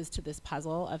pieces to this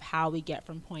puzzle of how we get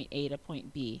from point A to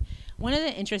point B. One of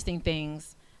the interesting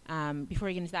things, before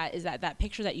we get into that, is that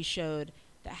picture that you showed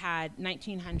that had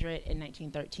 1900 and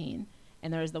 1913.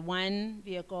 And there was the one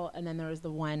vehicle, and then there was the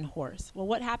one horse. Well,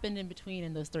 what happened in between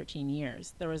in those 13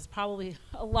 years? There was probably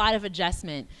a lot of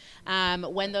adjustment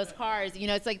when those cars, you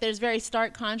know, it's like there's very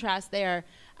stark contrast there.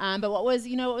 But what was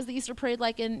the Easter Parade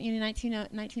like in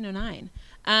 1909?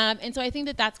 And so I think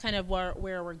that that's kind of where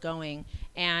we're going.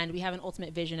 And we have an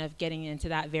ultimate vision of getting into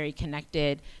that very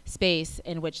connected space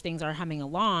in which things are humming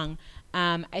along.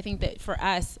 I think that for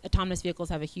us, autonomous vehicles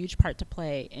have a huge part to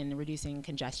play in reducing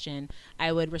congestion.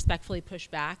 I would respectfully push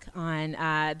back on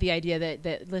the idea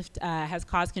that Lyft has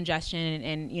caused congestion,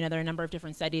 and you know, there are a number of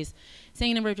different studies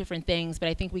saying a number of different things, but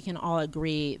I think we can all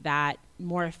agree that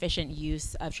more efficient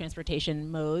use of transportation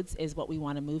modes is what we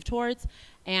want to move towards.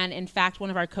 And in fact,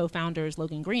 one of our co-founders,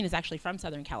 Logan Green, is actually from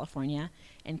Southern California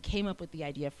and came up with the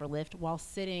idea for Lyft while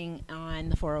sitting on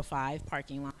the 405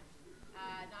 parking lot.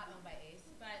 Not owned by Ace,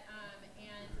 but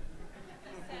and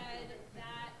he said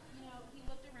that, you know, he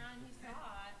looked around and he saw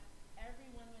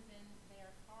everyone was in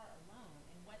their car alone.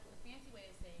 And what the fancy way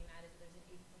of saying that is there's an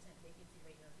 80% vacancy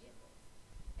rate in our vehicles.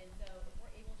 And so if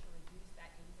we're able to reduce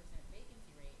that 80%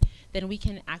 vacancy rate, then we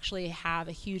can actually have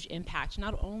a huge impact,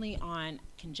 not only on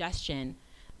congestion,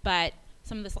 but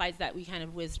some of the slides that we kind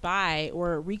of whizzed by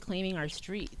were reclaiming our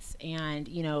streets and,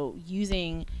 you know,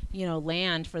 using, you know,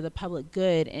 land for the public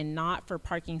good and not for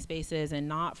parking spaces and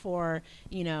not for,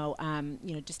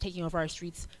 just taking over our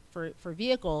streets for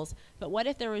vehicles. But what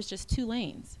if there was just 2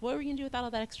 lanes? What are we going to do without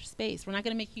all that extra space? We're not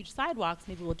going to make huge sidewalks.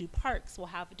 Maybe we'll do parks. We'll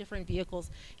have different vehicles,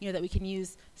 you know, that we can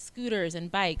use, scooters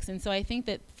and bikes. And so I think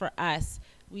that for us,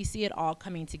 we see it all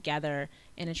coming together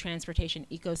in a transportation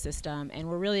ecosystem, and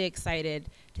we're really excited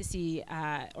to see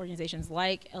organizations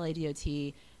like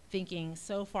LADOT thinking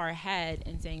so far ahead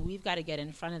and saying we've got to get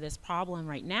in front of this problem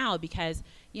right now, because,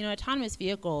 you know, autonomous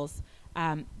vehicles,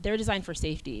 they're designed for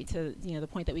safety, to, you know, the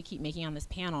point that we keep making on this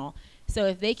panel. So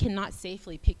if they cannot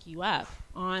safely pick you up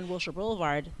on Wilshire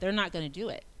Boulevard, they're not going to do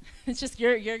it. It's just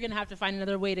you're going to have to find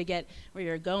another way to get where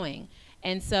you're going.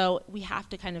 And so we have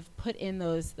to kind of put in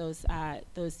those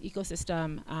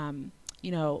ecosystem,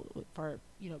 for,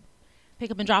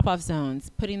 pick up and drop off zones,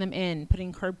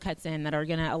 putting curb cuts in that are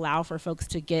going to allow for folks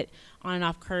to get on and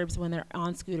off curbs when they're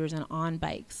on scooters and on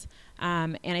bikes.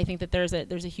 And I think that there's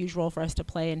a huge role for us to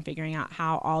play in figuring out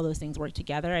how all those things work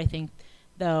together. I think,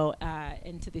 though,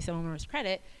 and to the Assemblywoman's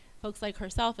credit, folks like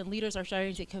herself and leaders are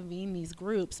starting to convene these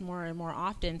groups more and more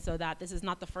often, so that this is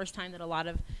not the first time that a lot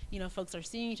of, folks are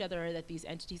seeing each other, or that these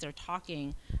entities are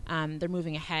talking. They're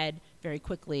moving ahead very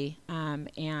quickly,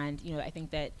 and I think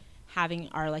that having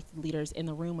our elected leaders in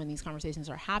the room when these conversations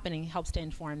are happening helps to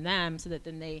inform them, so that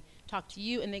then they talk to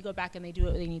you and they go back and they do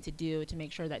what they need to do to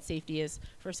make sure that safety is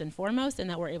first and foremost, and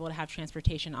that we're able to have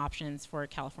transportation options for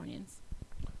Californians.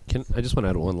 I just want to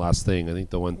add one last thing. I think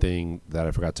the one thing that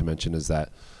I forgot to mention is that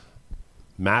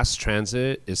mass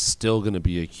transit is still going to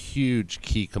be a huge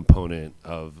key component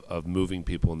of moving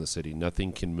people in the city.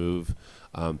 Nothing can move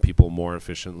people more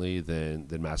efficiently than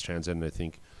mass transit, and I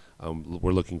think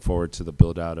we're looking forward to the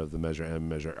build out of the Measure M,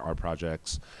 Measure R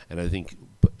projects, and I think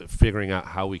figuring out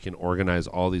how we can organize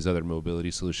all these other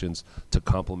mobility solutions to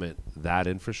complement that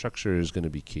infrastructure is going to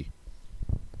be key.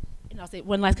 And I'll say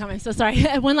one last comment. So sorry,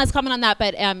 one last comment on that.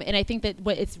 But and I think that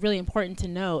what it's really important to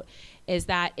note is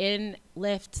that in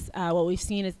Lyft, what we've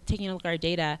seen is taking a look at our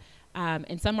data.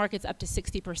 In some markets up to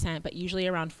 60%, but usually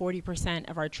around 40%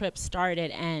 of our trips start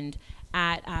and end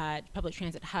at public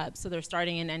transit hubs. So they're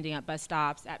starting and ending at bus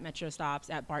stops, at metro stops,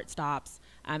 at BART stops.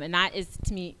 And that is,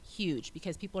 to me, huge,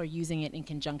 because people are using it in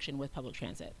conjunction with public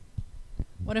transit.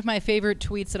 One of my favorite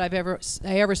tweets that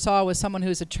I ever saw was someone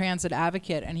who's a transit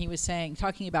advocate, and he was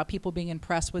talking about people being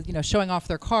impressed with, showing off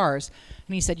their cars.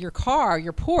 And he said, your car,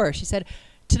 your Porsche. He said,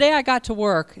 today I got to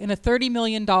work in a $30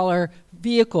 million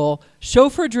vehicle,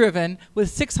 chauffeur-driven, with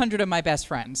 600 of my best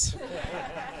friends.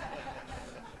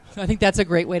 So I think that's a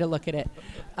great way to look at it.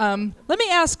 Let me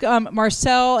ask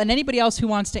Marcel and anybody else who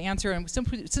wants to answer, and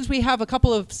since we have a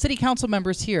couple of city council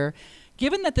members here,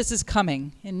 given that this is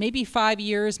coming in maybe 5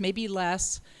 years, maybe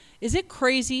less, is it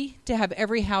crazy to have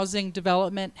every housing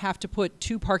development have to put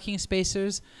 2 parking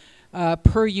spaces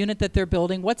per unit that they're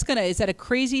building? Is that a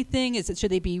crazy thing? Should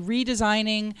they be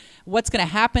redesigning? What's going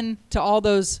to happen to all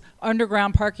those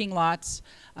underground parking lots?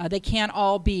 They can't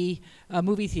all be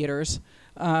movie theaters.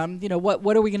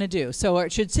 What are we going to do? So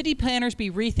should city planners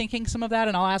be rethinking some of that?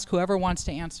 And I'll ask whoever wants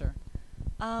to answer.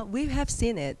 We have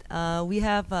seen it. We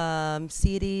have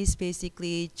cities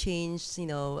basically change,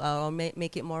 or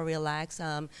make it more relaxed.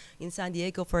 In San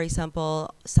Diego, for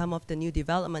example, some of the new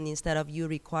development, instead of you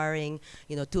requiring,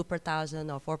 2 per thousand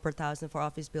or 4 per thousand for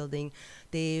office building,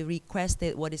 they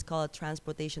requested what is called a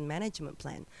transportation management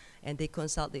plan, and they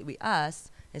consulted with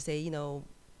us and say,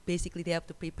 basically they have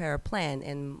to prepare a plan,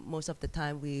 and most of the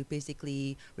time we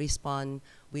basically respond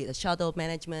with a shuttle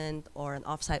management or an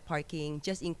off-site parking,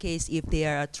 just in case if they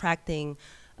are attracting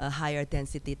higher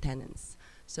density tenants.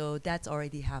 So that's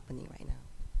already happening right now.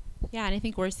 Yeah, and I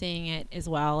think we're seeing it as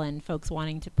well, and folks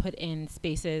wanting to put in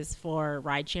spaces for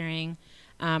ride sharing,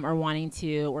 or wanting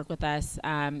to work with us,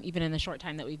 even in the short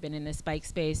time that we've been in this bike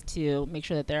space, to make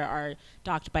sure that there are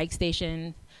docked bike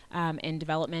stations and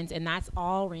developments, and that's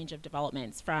all range of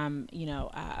developments from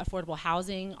affordable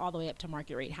housing all the way up to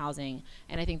market rate housing,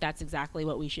 and I think that's exactly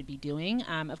what we should be doing.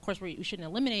 Of course, we shouldn't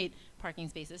eliminate parking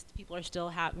spaces. People are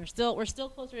we're still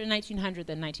closer to 1900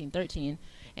 than 1913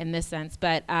 in this sense,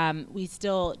 but we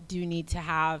still do need to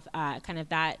have kind of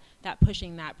that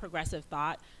pushing that progressive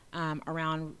thought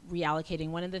around reallocating.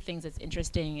 One of the things that's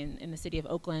interesting in the city of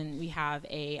Oakland, we have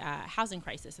a housing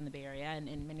crisis in the Bay Area and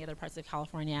in many other parts of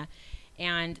California.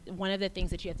 And one of the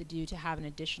things that you have to do to have an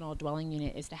additional dwelling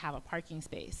unit is to have a parking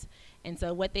space. And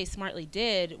so what they smartly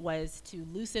did was to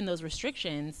loosen those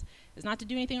restrictions, is not to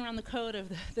do anything around the code of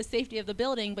the safety of the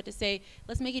building, but to say,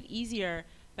 let's make it easier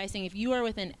by saying if you are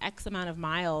within X amount of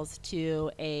miles to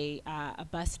a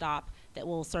bus stop that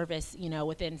will service,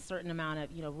 within a certain amount of,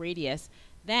 radius,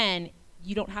 then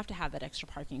you don't have to have that extra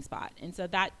parking spot. And so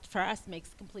that, for us,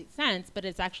 makes complete sense, but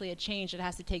it's actually a change that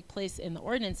has to take place in the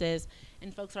ordinances,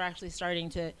 and folks are actually starting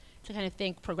to kind of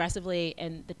think progressively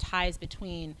and the ties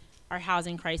between our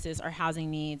housing crisis, our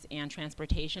housing needs, and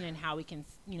transportation, and how we can,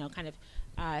 kind of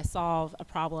solve a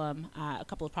problem, a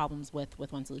couple of problems with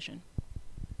one solution.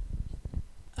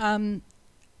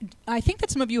 I think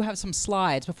that some of you have some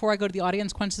slides. Before I go to the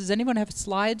audience questions, does anyone have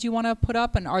slides you want to put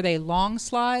up? And are they long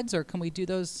slides, or can we do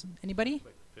those? Anybody?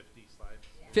 Like 50 slides.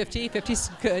 50? 50's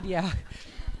good, yeah.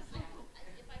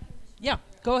 Yeah,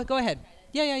 go ahead.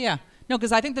 Yeah. No,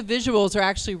 because I think the visuals are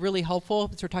actually really helpful,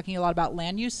 because we're talking a lot about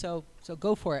land use, so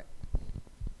go for it.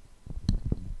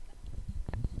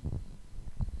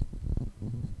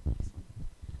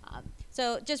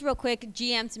 So just real quick,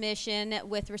 GM's mission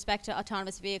with respect to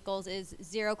autonomous vehicles is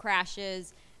 0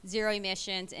 crashes, 0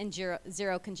 emissions, and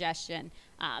zero congestion.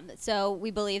 So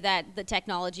we believe that the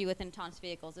technology within autonomous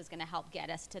vehicles is going to help get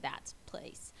us to that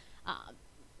place.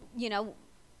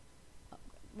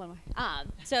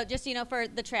 So just, for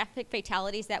the traffic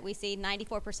fatalities that we see,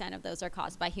 94% of those are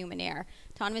caused by human error.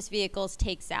 Autonomous vehicles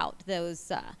takes out those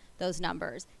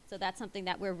numbers. So that's something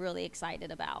that we're really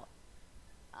excited about.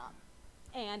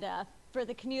 And for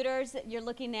the commuters, you're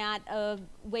looking at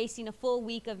wasting a full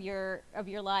week of your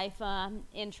life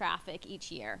in traffic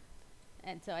each year.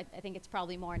 And so I think it's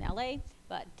probably more in LA,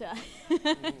 but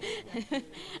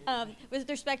with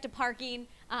respect to parking,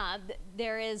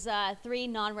 there is 3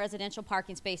 non-residential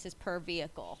parking spaces per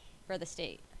vehicle for the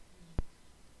state.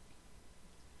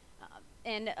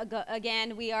 And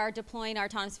again, we are deploying our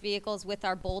autonomous vehicles with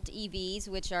our Bolt EVs,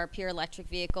 which are pure electric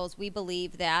vehicles. We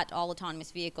believe that all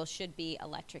autonomous vehicles should be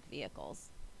electric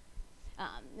vehicles.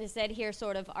 As said here,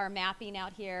 sort of our mapping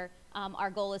out here,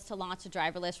 our goal is to launch a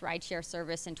driverless rideshare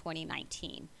service in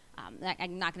 2019.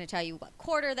 I'm not going to tell you what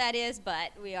quarter that is,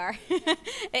 but we are.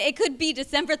 It could be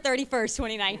December 31st,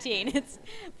 2019.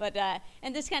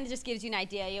 And this kind of just gives you an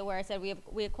idea where I said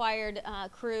we acquired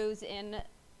Cruise in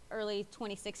early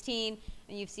 2016,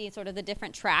 and you've seen sort of the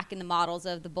different track and the models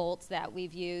of the Bolts that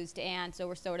we've used, and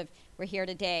so we're here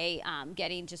today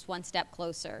getting just one step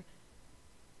closer.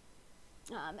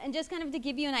 And just kind of to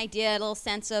give you an idea, a little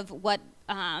sense of what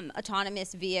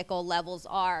autonomous vehicle levels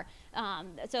are.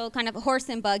 So kind of horse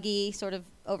and buggy sort of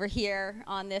over here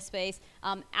on this space,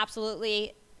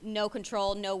 absolutely no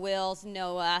control, no wheels,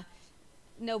 no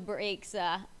brakes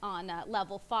on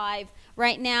level 5.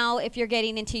 Right now, if you're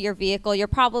getting into your vehicle, you're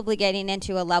probably getting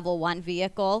into a level 1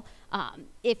 vehicle.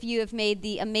 If you have made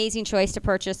the amazing choice to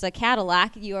purchase a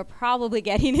Cadillac, you are probably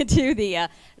getting into the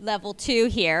level 2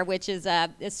 here, which is a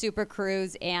Super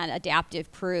Cruise and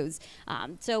Adaptive Cruise.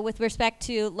 So with respect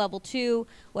to level 2,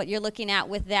 what you're looking at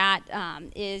with that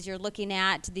is you're looking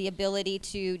at the ability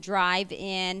to drive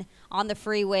in on the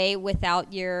freeway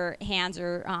without your hands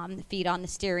or feet on the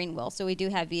steering wheel. So we do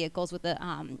have vehicles with the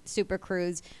Super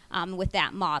Cruise with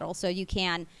that model. So you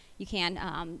can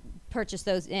purchase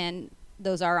those in.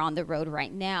 Those are on the road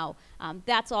right now.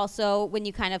 That's also when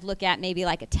you kind of look at maybe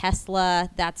like a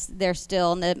Tesla. They're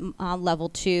still in the level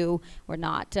 2. We're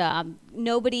not.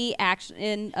 Nobody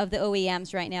actually of the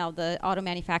OEMs right now. The auto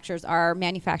manufacturers are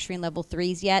manufacturing level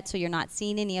 3s yet, so you're not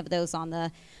seeing any of those on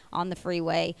the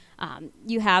freeway.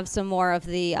 You have some more of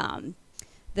the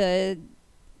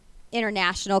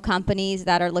international companies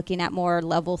that are looking at more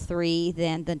level 3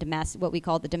 than the domestic, what we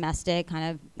call the domestic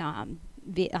kind of.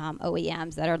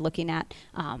 OEMs that are looking at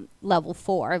level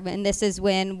 4, and this is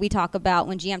when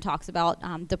GM talks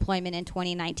about deployment in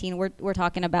 2019. We're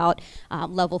talking about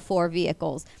level 4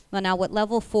 vehicles. Well, now what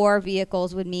level 4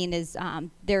 vehicles would mean is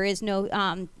there is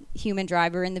no human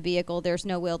driver in the vehicle. There's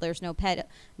no wheel. There's no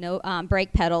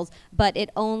brake pedals, but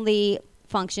it only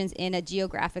functions in a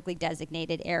geographically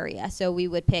designated area. So we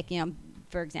would pick,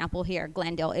 for example, here,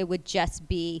 Glendale, it would just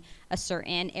be a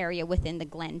certain area within the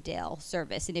Glendale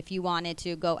service. And if you wanted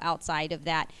to go outside of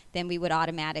that, then we would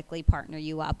automatically partner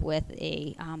you up with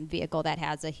a vehicle that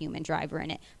has a human driver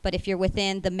in it. But if you're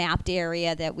within the mapped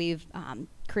area that we've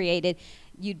created,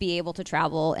 you'd be able to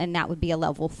travel, and that would be a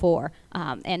level 4.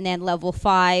 And then level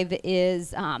 5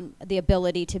 is the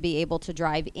ability to be able to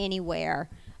drive anywhere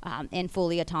in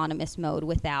fully autonomous mode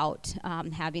without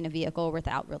having a vehicle,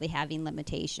 without really having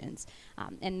limitations.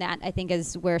 And that, I think,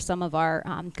 is where some of our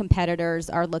competitors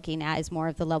are looking at, is more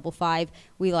of the level 5.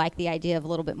 We like the idea of a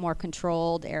little bit more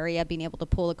controlled area, being able to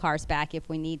pull the cars back if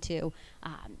we need to.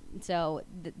 So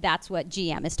that's what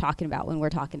GM is talking about when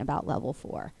we're talking about level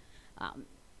 4.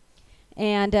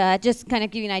 And just kind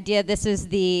of give you an idea, this is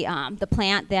the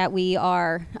plant that we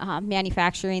are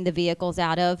manufacturing the vehicles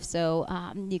out of. So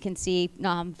you can see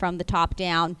from the top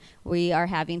down, we are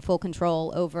having full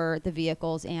control over the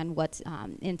vehicles and what's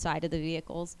inside of the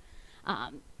vehicles.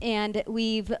 And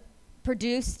we've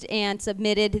produced and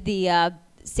submitted the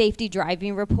safety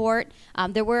driving report.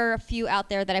 There were a few out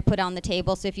there that I put on the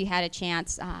table, so if you had a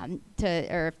chance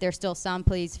or if there's still some,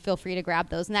 please feel free to grab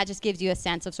those. And that just gives you a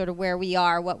sense of sort of where we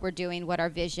are, what we're doing, what our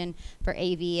vision for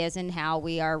AV is, and how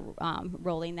we are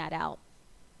rolling that out.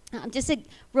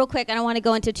 Real quick, I don't want to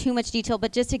go into too much detail,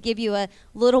 but just to give you a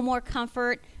little more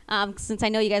comfort, since I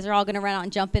know you guys are all going to run out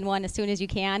and jump in one as soon as you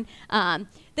can.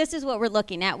 This is what we're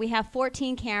looking at. We have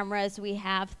 14 cameras, we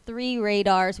have 3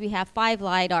 radars, we have 5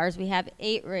 LiDARs, we have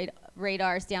 8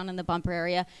 radars down in the bumper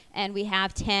area, and we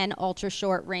have 10 ultra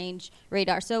short range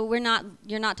radars. So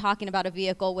you're not talking about a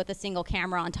vehicle with a single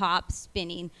camera on top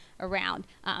spinning around.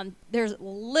 There's a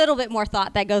little bit more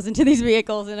thought that goes into these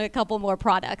vehicles and a couple more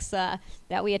products that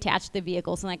we attach to the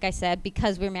vehicles. And like I said,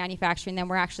 because we're manufacturing them,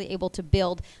 we're actually able to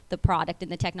build the product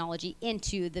and the technology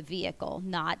into the vehicle,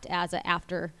 not as an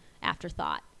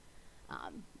afterthought.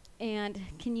 And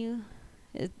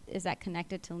is that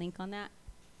connected to link on that?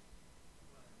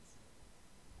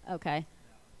 Okay.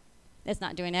 It's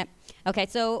not doing it. Okay,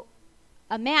 so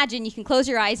imagine, you can close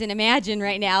your eyes and imagine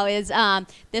right now, is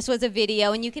this was a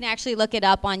video, and you can actually look it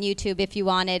up on YouTube if you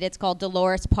want it. It's called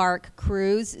Dolores Park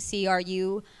Cruise,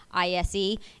 CRUISE,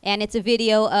 and it's a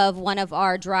video of one of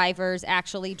our drivers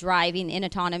actually driving in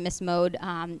autonomous mode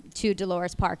to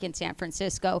Dolores Park in San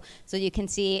Francisco. So you can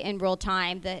see in real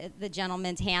time the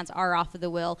gentleman's hands are off of the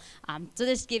wheel. So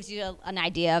this gives you an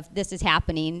idea of this is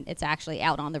happening. It's actually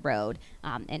out on the road,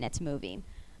 and it's moving.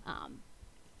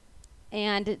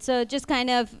 And so just kind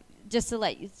of, just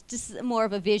more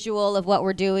of a visual of what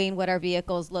we're doing, what our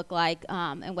vehicles look like,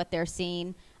 and what they're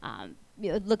seeing.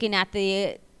 Looking at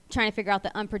trying to figure out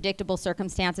the unpredictable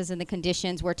circumstances and the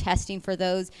conditions. We're testing for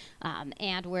those,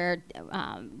 and we're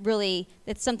really,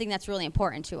 it's something that's really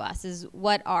important to us, is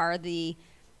what are the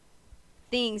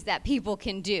things that people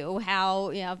can do.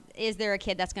 How, is there a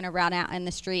kid that's going to run out in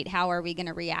the street? How are we going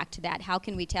to react to that? How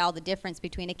can we tell the difference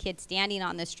between a kid standing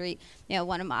on the street? I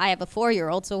have a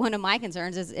 4-year-old, so one of my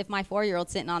concerns is if my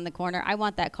 4-year-old's sitting on the corner, I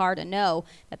want that car to know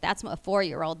that that's a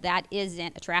 4-year-old. That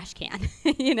isn't a trash can,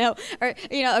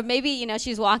 or maybe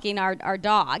she's walking our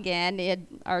dog, and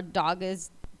our dog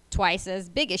is twice as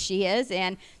big as she is,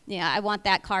 and I want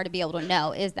that car to be able to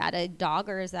know, is that a dog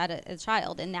or is that a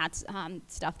child? And that's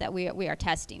stuff that we are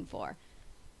testing for.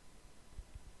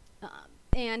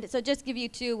 And so just give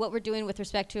you what we're doing with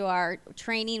respect to our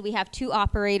training. We have 2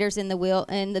 operators in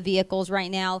the vehicles right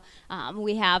now.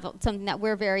 We have something that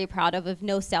we're very proud of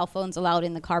no cell phones allowed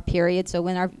in the car, period. So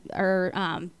when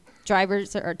our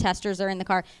drivers or testers are in the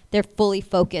car, they're fully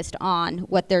focused on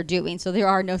what they're doing. So there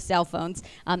are no cell phones.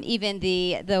 Even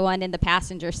the one in the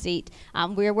passenger seat.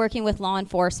 We're working with law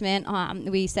enforcement.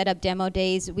 We set up demo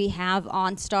days. We have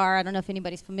OnStar. I don't know if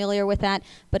anybody's familiar with that,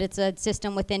 but it's a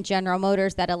system within General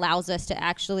Motors that allows us to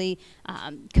actually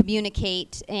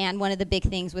communicate. And one of the big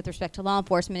things with respect to law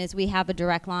enforcement is we have a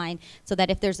direct line, so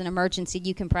that if there's an emergency,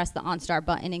 you can press the OnStar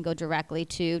button and go directly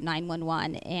to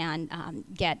 911 and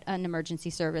get an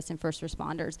emergency service and first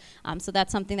responders. So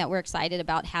that's something that we're excited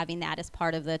about, having that as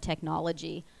part of the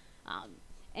technology.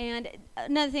 And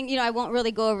another thing, I won't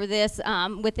really go over this,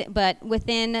 but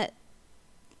within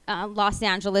Los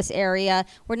Angeles area,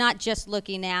 we're not just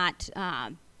looking at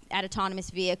autonomous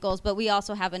vehicles, but we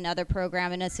also have another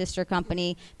program in a sister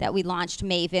company that we launched,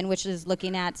 Maven, which is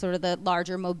looking at sort of the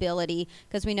larger mobility,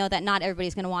 because we know that not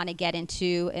everybody's going to want to get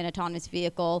into an autonomous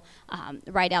vehicle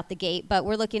right out the gate. But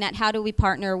we're looking at how do we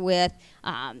partner with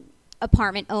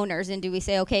apartment owners, and do we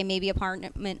say, okay, maybe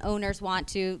apartment owners want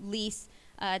to lease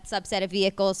a subset of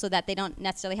vehicles so that they don't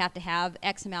necessarily have to have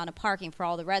X amount of parking for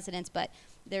all the residents, but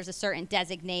there's a certain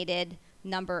designated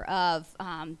number of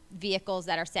vehicles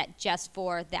that are set just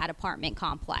for that apartment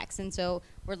complex. And so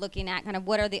we're looking at kind of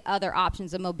what are the other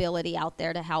options of mobility out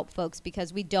there to help folks,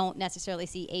 because we don't necessarily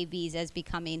see AVs as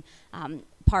becoming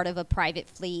part of a private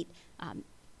fleet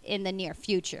in the near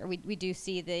future. We do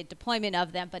see the deployment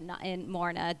of them, but not more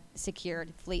in a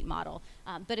secured fleet model.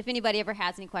 But if anybody ever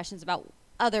has any questions about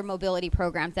other mobility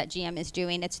programs that GM is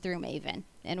doing, it's through Maven.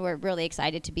 And we're really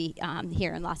excited to be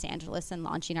here in Los Angeles and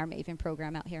launching our Maven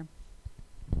program out here.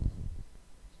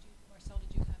 Marcel,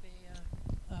 did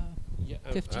you have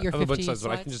a 50 or 50 I have a bunch of slides, slides?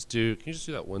 but I can just do, can you just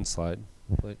do that one slide?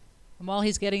 Like, And while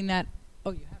he's getting that, oh,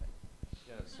 you have it.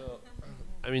 yeah, so,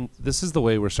 I mean, this is the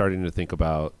way we're starting to think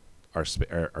about our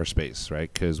space,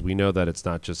 right? Because we know that it's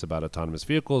not just about autonomous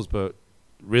vehicles, but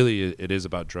really it is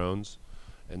about drones.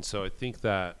 And so I think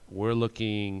that we're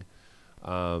looking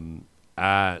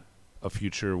at a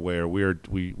future where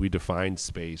we define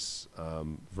space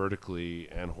vertically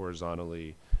and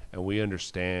horizontally, and we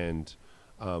understand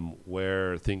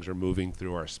where things are moving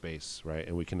through our space, right?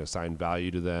 And we can assign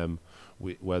value to them,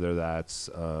 whether that's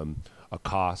a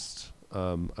cost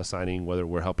assigning, whether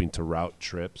we're helping to route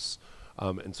trips.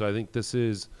 And so I think this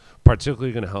is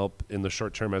particularly going to help in the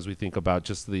short term as we think about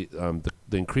just the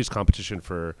increased competition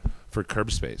for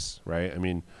curb space, right? I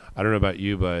mean, I don't know about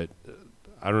you, but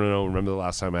I don't remember the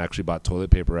last time I actually bought toilet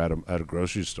paper at a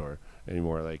grocery store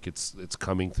anymore. Like it's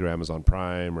coming through Amazon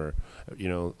Prime or,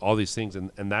 all these things.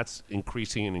 And that's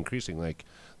increasing and increasing. Like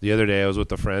the other day I was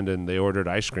with a friend and they ordered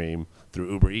ice cream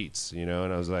through Uber Eats, and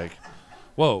I was like,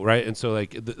 whoa, right? And so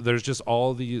like there's just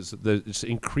all these, it's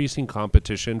increasing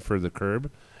competition for the curb.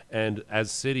 And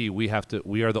as city, we are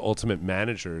the ultimate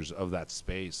managers of that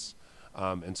space.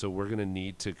 And so we're going to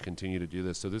need to continue to do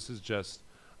this. So this is just,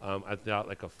 I thought,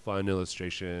 like a fun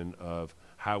illustration of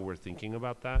how we're thinking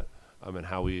about that and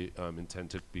how we intend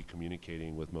to be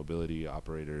communicating with mobility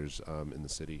operators in the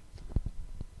city.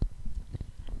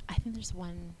 I think there's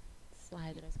one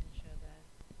slide that I was going to show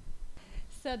that.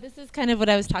 So this is kind of what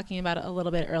I was talking about a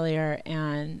little bit earlier,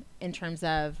 and in terms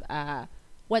of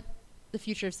what the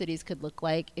future of cities could look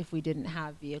like if we didn't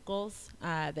have vehicles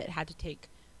that had to take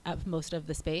up most of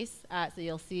the space. So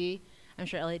you'll see, I'm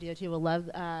sure LADOT will love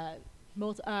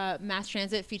mass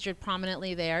transit featured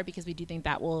prominently there, because we do think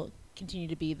that will continue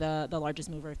to be the largest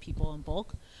mover of people in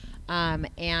bulk.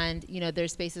 And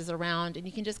there's spaces around, and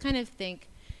you can just kind of think,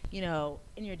 in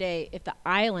your day, if the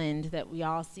island that we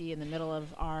all see in the middle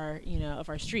of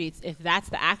our streets, if that's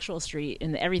the actual street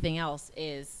and everything else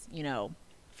is,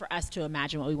 for us to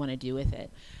imagine what we want to do with it.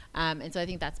 And so I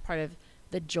think that's part of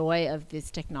the joy of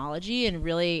this technology, and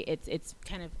really it's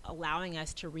kind of allowing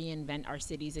us to reinvent our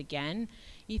cities again.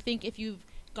 You think if you've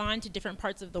gone to different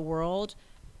parts of the world,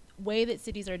 way that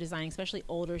cities are designed, especially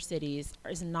older cities,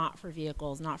 is not for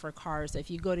vehicles, not for cars. So if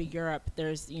you go to Europe,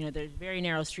 there's very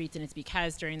narrow streets, and it's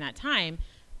because during that time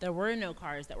there were no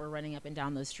cars that were running up and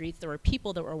down those streets. There were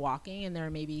people that were walking, and there were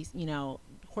maybe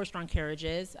horse-drawn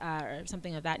carriages or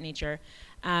something of that nature.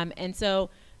 And so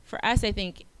for us, I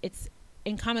think it's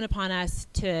incumbent upon us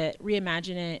to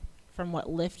reimagine it from what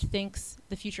Lyft thinks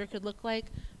the future could look like,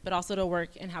 but also to work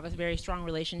and have a very strong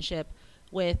relationship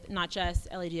with not just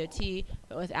LADOT,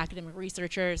 but with academic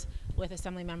researchers, with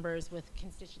assembly members, with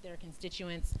their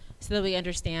constituents, so that we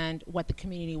understand what the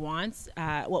community wants.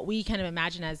 What we kind of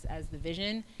imagine as the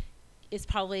vision is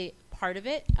probably part of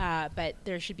it, but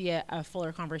there should be a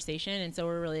fuller conversation, and so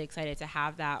we're really excited to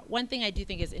have that. One thing I do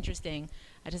think is interesting,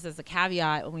 just as a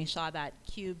caveat, when we saw that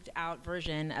cubed out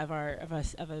version of a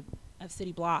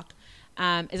city block,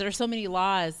 is there are so many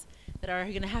laws that are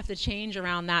going to have to change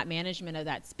around that management of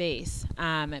that space,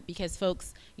 because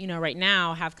folks, right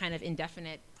now have kind of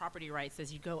indefinite property rights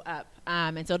as you go up.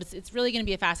 And so it's really going to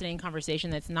be a fascinating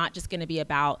conversation that's not just going to be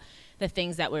about the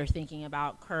things that we're thinking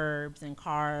about, curbs and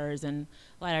cars and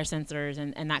LiDAR sensors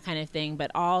and that kind of thing, but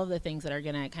all the things that are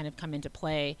going to kind of come into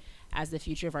play as the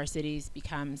future of our cities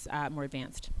becomes more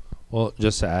advanced. Well,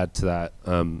 just to add to that,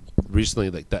 recently,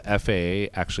 the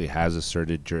FAA actually has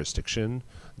asserted jurisdiction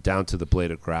down to the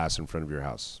blade of grass in front of your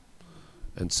house.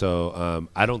 And so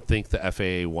I don't think the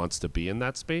FAA wants to be in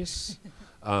that space,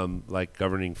 like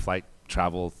governing flight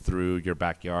travel through your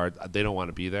backyard. They don't want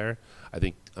to be there. I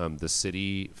think the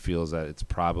city feels that it's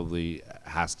probably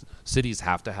cities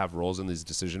have to have roles in these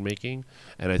decision making.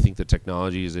 And I think the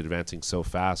technology is advancing so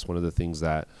fast. One of the things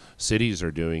that cities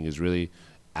are doing is really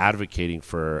advocating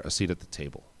for a seat at the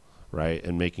table, right?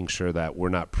 And making sure that we're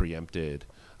not preempted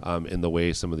in the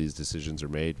way some of these decisions are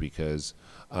made, because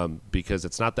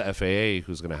it's not the FAA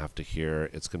who's going to have to hear.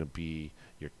 It's going to be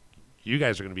you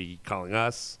guys are going to be calling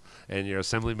us and your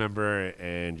assembly member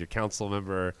and your council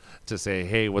member to say,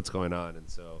 hey, what's going on? And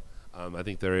so I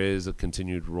think there is a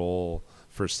continued role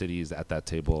for cities at that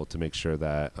table to make sure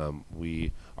that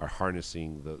we are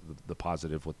harnessing the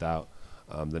positive without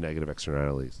the negative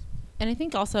externalities. And I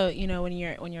think also, when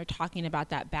you're talking about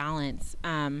that balance,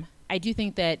 I do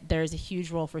think that there's a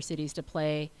huge role for cities to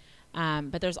play,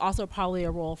 but there's also probably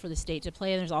a role for the state to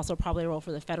play, and there's also probably a role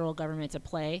for the federal government to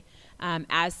play.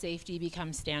 As safety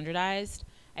becomes standardized,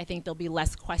 I think there'll be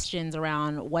less questions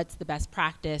around what's the best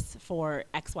practice for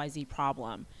XYZ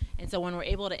problem. And so when we're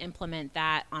able to implement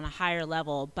that on a higher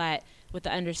level, but with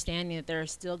the understanding that there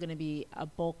is still going to be a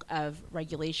bulk of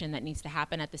regulation that needs to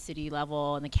happen at the city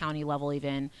level and the county level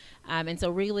even. And so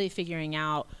really figuring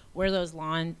out where those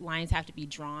lines have to be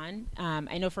drawn.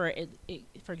 I know for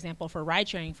example, for ride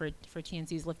sharing for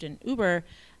TNC's Lyft and Uber,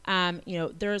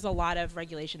 there's a lot of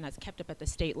regulation that's kept up at the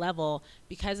state level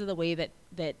because of the way that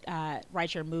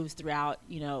rideshare moves throughout,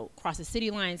 crosses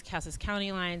city lines, crosses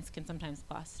county lines, can sometimes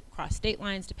cross state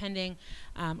lines depending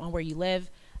on where you live.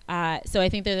 So I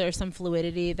think that there's some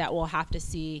fluidity that we'll have to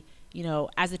see,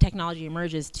 as the technology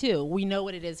emerges too. We know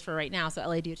what it is for right now. So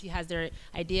LADOT has their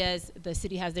ideas, the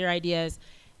city has their ideas,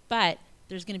 but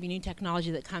there's going to be new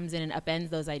technology that comes in and upends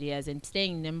those ideas, and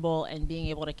staying nimble and being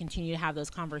able to continue to have those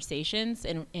conversations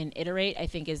and iterate, I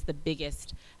think, is the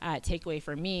biggest takeaway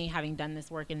for me, having done this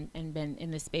work and been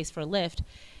in this space for Lyft,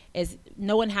 is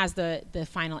no one has the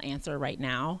final answer right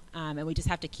now, and we just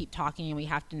have to keep talking, and we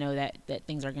have to know that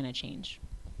things are going to change.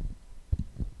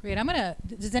 Great.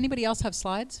 Does anybody else have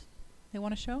slides they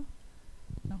want to show?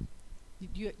 No?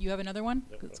 You have another one?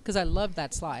 Because I love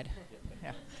that slide.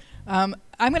 Yeah. I'm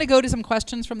going to go to some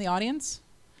questions from the audience,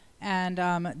 and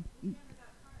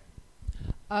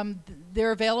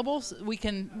they're available. So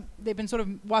they've been sort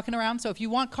of walking around. So if you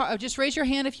want, just raise your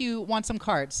hand if you want some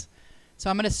cards.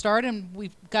 So I'm going to start, and we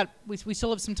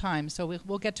still have some time, so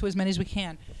we'll get to as many as we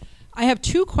can. I have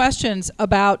two questions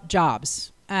about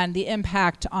jobs. and the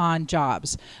impact on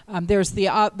jobs. There's the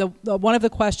one of the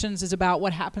questions is about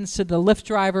what happens to the Lyft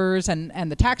drivers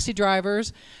and the taxi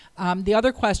drivers. The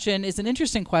other question is an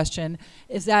interesting question,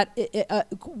 is that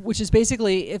which is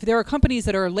basically if there are companies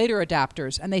that are later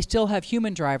adapters and they still have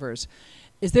human drivers,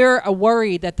 is there a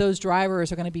worry that those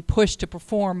drivers are going to be pushed to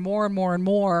perform more and more and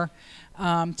more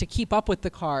to keep up with the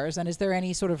cars? And is there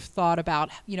any sort of thought about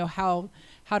how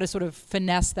to sort of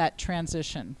finesse that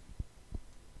transition?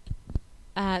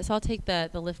 So I'll take the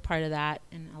Lyft part of that,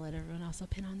 and I'll let everyone else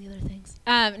pin on the other things.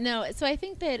 No, so I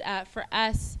think that for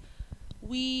us,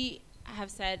 we have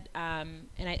said, and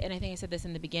I think I said this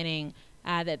in the beginning,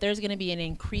 that there's going to be an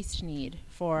increased need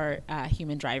for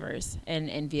human drivers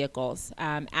in vehicles.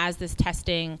 As this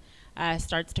testing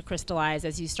starts to crystallize,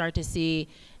 as you start to see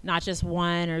not just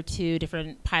 1 or 2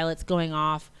 different pilots going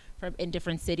off in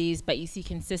different cities, but you see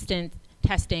consistent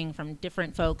testing from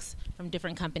different folks, from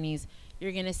different companies,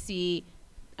 you're going to see,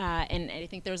 and I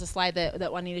think there was a slide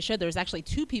that Juanita showed, there was actually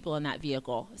 2 people in that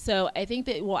vehicle. So I think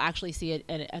that we'll actually see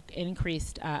an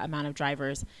increased amount of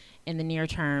drivers in the near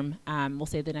term, we'll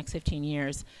say the next 15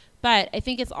 years. But I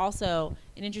think it's also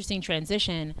an interesting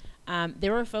transition.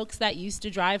 There were folks that used to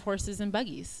drive horses and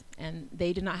buggies, and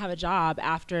they did not have a job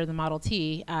after the Model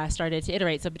T started to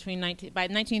iterate. So by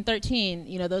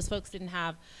 1913, those folks didn't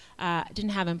have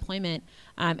employment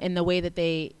in the way that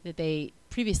they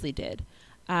previously did.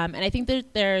 And I think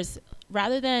that there's,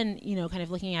 rather than kind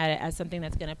of looking at it as something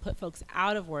that's going to put folks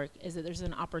out of work, is that there's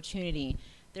an opportunity.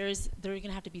 There are going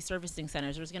to have to be servicing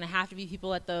centers. There's going to have to be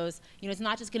people at those. It's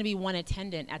not just going to be one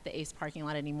attendant at the ACE parking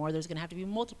lot anymore. There's going to have to be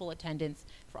multiple attendants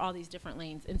for all these different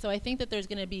lanes. And so I think that there's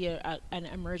going to be an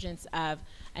emergence of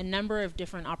a number of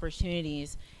different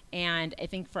opportunities. And I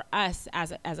think for us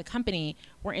as a company,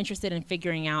 we're interested in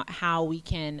figuring out how we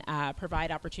can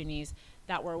provide opportunities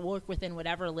that will work within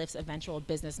whatever Lyft's eventual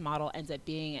business model ends up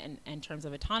being in terms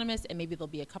of autonomous, and maybe there'll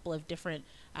be a couple of different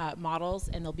models,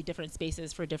 and there'll be different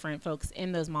spaces for different folks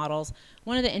in those models.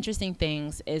 One of the interesting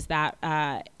things is that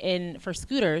for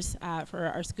scooters, for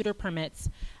our scooter permits,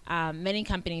 many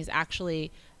companies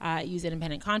actually use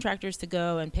independent contractors to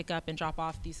go and pick up and drop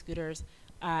off these scooters.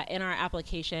 In our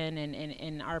application and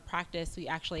in our practice, we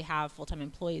actually have full-time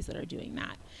employees that are doing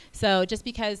that. So just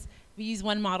because we use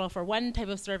one model for one type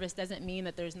of service doesn't mean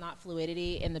that there's not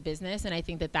fluidity in the business, and I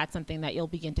think that that's something that you'll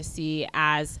begin to see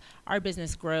as our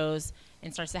business grows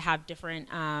and starts to have different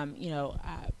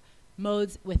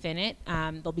modes within it.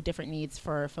 There'll be different needs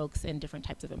for folks in different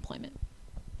types of employment.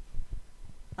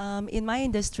 In my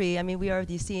industry, I mean, we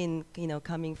already seen,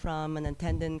 coming from an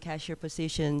attendant cashier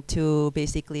position to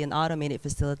basically an automated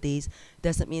facilities.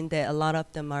 Doesn't mean that a lot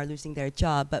of them are losing their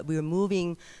job, but we're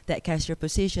moving that cashier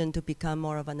position to become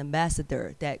more of an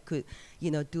ambassador that could,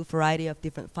 do a variety of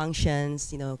different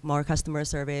functions, more customer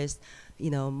service,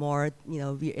 more,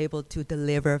 be able to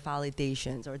deliver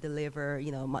validations or deliver,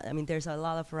 I mean, there's a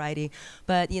lot of variety.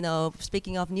 But,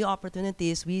 speaking of new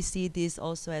opportunities, we see this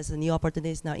also as a new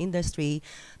opportunities in our industry.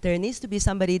 There needs to be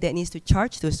somebody that needs to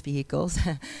charge those vehicles.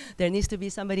 There needs to be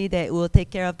somebody that will take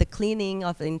care of the cleaning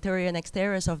of the interior and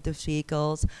exteriors of those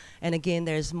vehicles. And again,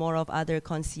 there's more of other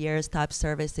concierge type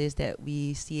services that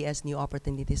we see as new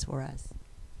opportunities for us.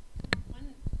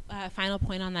 Final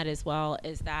point on that as well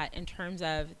is that in terms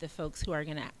of the folks who are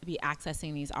going to be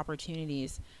accessing these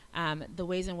opportunities, the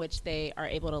ways in which they are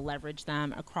able to leverage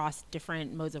them across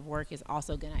different modes of work is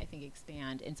also going to, I think,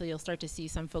 expand. And so you'll start to see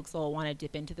some folks will want to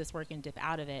dip into this work and dip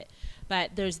out of it.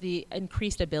 But there's the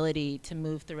increased ability to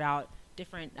move throughout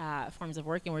different forms of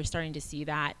work, and we're starting to see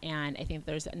that. And I think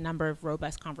there's a number of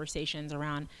robust conversations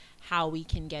around how we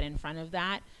can get in front of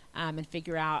that and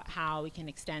figure out how we can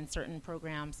extend certain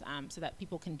programs so that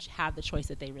people can have the choice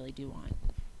that they really do want.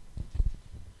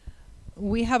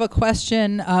 We have a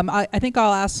question. I think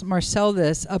I'll ask Marcel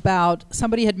this about,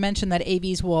 somebody had mentioned that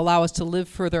AVs will allow us to live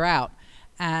further out.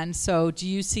 And so do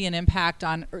you see an impact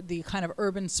on the kind of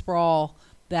urban sprawl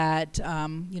that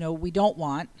we don't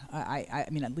want? I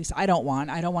mean, at least I don't want.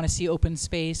 I don't want to see open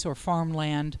space or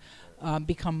farmland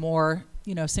become more,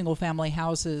 single-family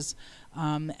houses.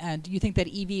 And do you think that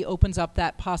EV opens up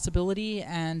that possibility?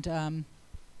 And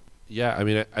yeah, I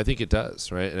mean, I think it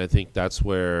does, right? And I think that's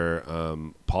where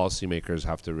policymakers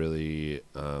have to really,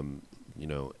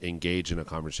 engage in a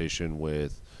conversation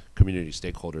with community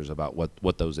stakeholders about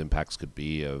what those impacts could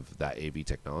be of that AV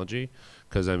technology.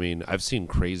 Because, I mean, I've seen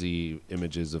crazy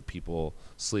images of people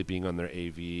sleeping on their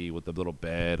AV with a little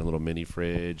bed, a little mini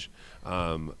fridge.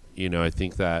 I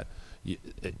think that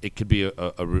it could be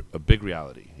a big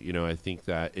reality. I think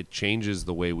that it changes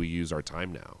the way we use our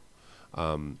time now.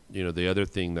 The other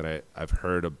thing that I've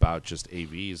heard about just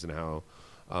AVs and how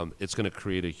it's going to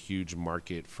create a huge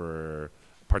market for,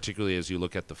 particularly as you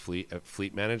look at the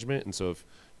fleet management. And so if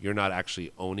you're not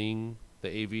actually owning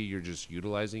the AV, you're just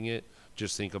utilizing it,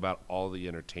 just think about all the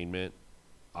entertainment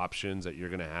options that you're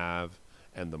going to have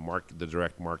and the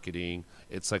direct marketing.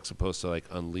 It's like supposed to like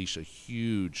unleash a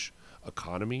huge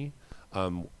economy,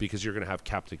 because you're going to have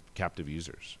captive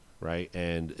users, right?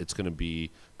 And it's going to be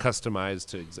customized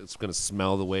to, it's going to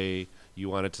smell the way you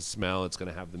want it to smell. It's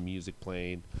going to have the music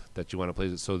playing that you want to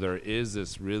play. So there is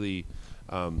this really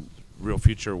real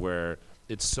future where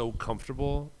it's so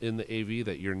comfortable in the AV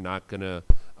that you're not going to,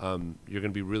 you're going to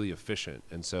be really efficient.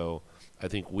 And so I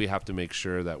think we have to make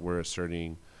sure that we're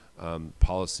asserting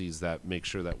policies that make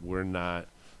sure that we're not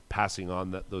passing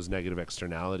on those negative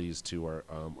externalities to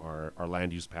our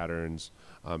land use patterns,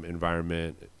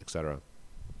 environment, et cetera.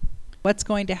 What's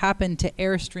going to happen to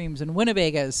Airstreams and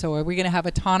Winnebagas? So are we going to have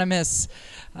autonomous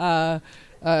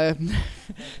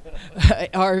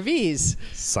RVs?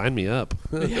 Sign me up.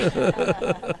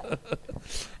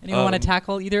 Anyone want to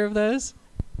tackle either of those?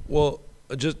 Well,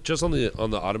 just on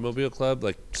the automobile club,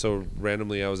 like, so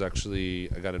randomly I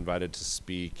got invited to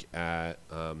speak at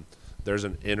there's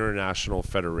an international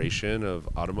federation of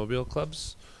automobile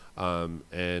clubs, and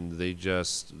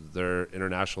they're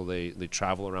international. They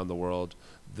travel around the world.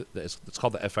 It's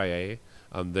called the FIA.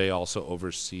 They also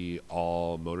oversee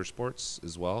all motorsports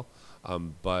as well,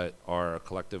 but are a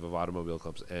collective of automobile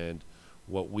clubs. And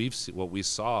what we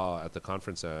saw at the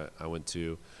conference that I went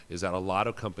to is that a lot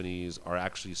of companies are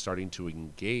actually starting to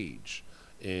engage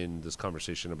in this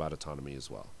conversation about autonomy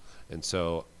as well. And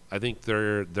so I think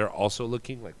they're also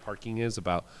looking, like parking is,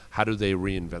 about how do they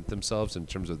reinvent themselves in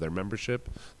terms of their membership.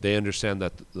 They understand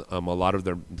that a lot of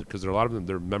them,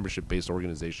 they're membership-based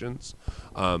organizations.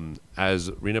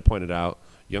 As Rena pointed out,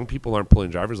 young people aren't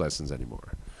pulling driver's license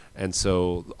anymore. And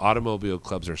so the automobile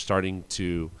clubs are starting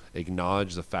to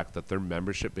acknowledge the fact that their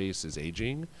membership base is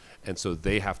aging, and so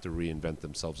they have to reinvent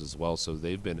themselves as well. So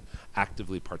they've been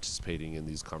actively participating in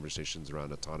these conversations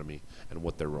around autonomy and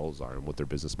what their roles are and what their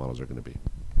business models are going to be.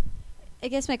 I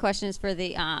guess my question is for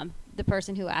the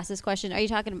person who asked this question. Are you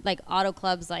talking like auto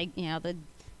clubs like, you know, the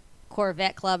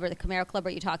Corvette Club or the Camaro Club, or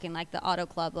are you talking like the auto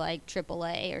club like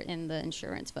AAA or in the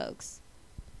insurance folks?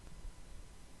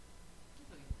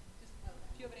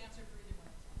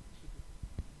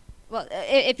 Well,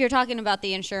 if you're talking about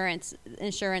the insurance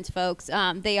folks,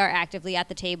 they are actively at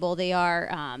the table. They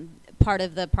are part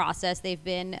of the process. They've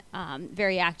been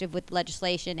very active with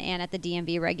legislation and at the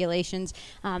DMV regulations.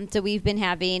 So we've been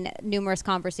having numerous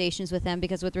conversations with them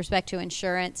because with respect to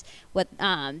insurance, what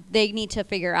they need to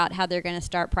figure out how they're going to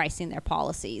start pricing their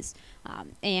policies.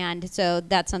 And so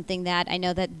that's something that I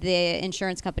know that the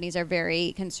insurance companies are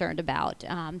very concerned about.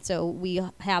 So we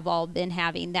have all been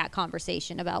having that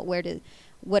conversation about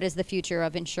what is the future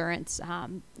of insurance,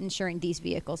 insuring these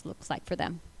vehicles looks like for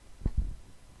them.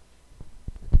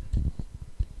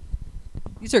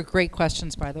 These are great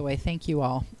questions, by the way. Thank you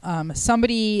all.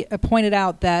 Somebody pointed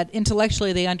out that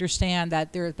intellectually they understand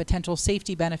that there are potential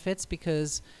safety benefits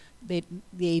because the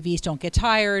AVs don't get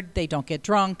tired, they don't get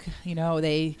drunk,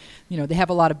 they have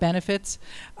a lot of benefits.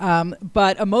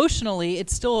 But emotionally,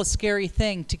 it's still a scary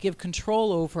thing to give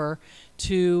control over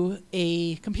to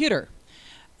a computer.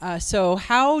 So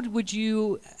how would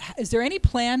is there any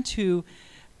plan to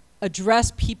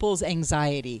address people's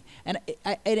anxiety? And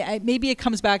maybe it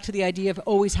comes back to the idea of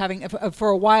always having, for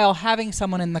a while, having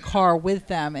someone in the car with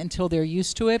them until they're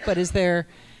used to it, but is there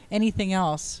anything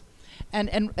else?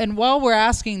 And while we're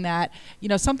asking that,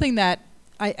 something that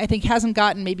I think hasn't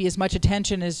gotten maybe as much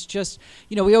attention is just,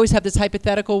 we always have this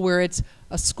hypothetical where it's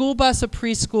a school bus of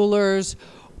preschoolers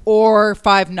or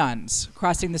 5 nuns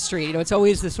crossing the street. It's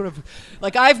always this sort of,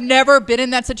 like, I've never been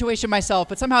in that situation myself,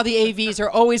 but somehow the AVs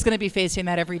are always going to be facing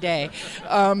that every day.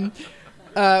 But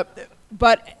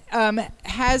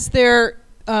has there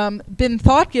been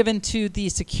thought given to the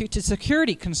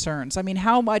security concerns? I mean,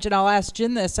 how much, and I'll ask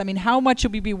Jin this, how much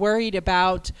should we be worried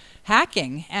about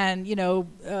hacking? And,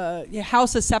 how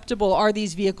susceptible are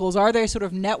these vehicles? Are they sort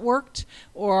of networked,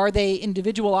 or are they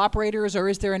individual operators, or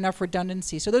is there enough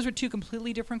redundancy? So those are 2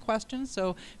 completely different questions.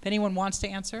 So if anyone wants to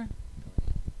answer.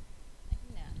 I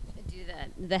can do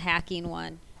the hacking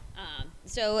one.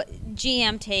 So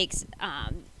GM takes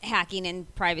hacking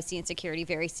and privacy and security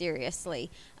very seriously.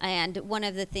 And one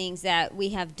of the things that we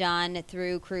have done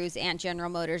through Cruise and General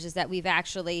Motors is that we've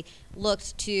actually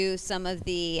looked to some of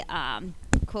the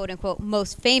quote unquote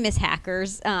most famous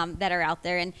hackers that are out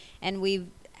there, and we've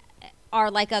are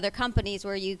like other companies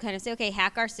where you kind of say, okay,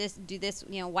 hack our system, do this,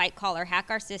 white collar, hack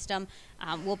our system,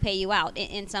 we'll pay you out.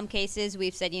 In some cases,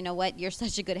 we've said, you know what, you're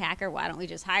such a good hacker, why don't we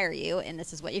just hire you, and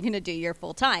this is what you're going to do, you're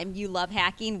full time. You love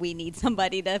hacking, we need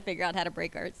somebody to figure out how to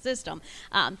break our system.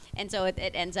 And so it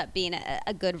ends up being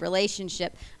a good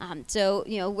relationship. So,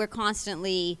 we're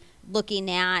constantly looking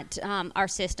at our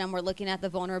system. We're looking at the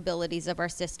vulnerabilities of our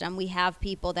system. We have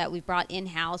people that we've brought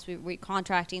in-house. We're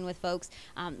contracting with folks.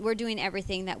 We're doing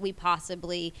everything that we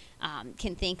possibly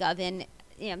can think of. And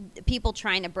people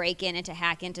trying to break in and to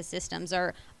hack into systems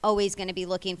are always going to be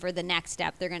looking for the next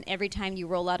step. They're going every time you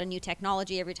roll out a new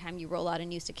technology, every time you roll out a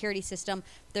new security system,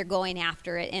 they're going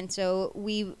after it. And so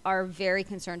we are very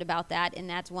concerned about that, and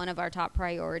that's one of our top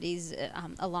priorities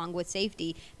along with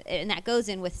safety. And that goes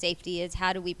in with safety is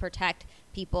how do we protect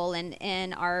people,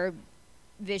 and our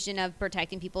vision of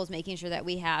protecting people is making sure that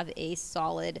we have a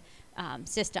solid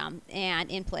system and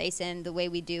in place, and the way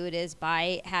we do it is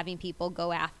by having people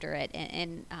go after it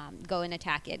and go and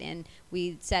attack it, and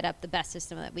we set up the best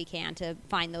system that we can to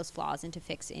find those flaws and to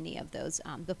fix any of those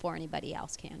before anybody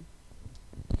else can.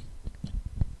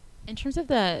 In terms of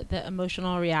the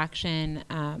emotional reaction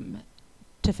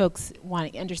to folks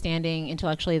understanding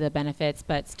intellectually the benefits,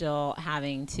 but still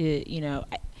having to,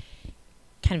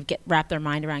 kind of wrap their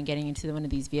mind around getting into one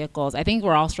of these vehicles. I think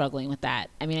we're all struggling with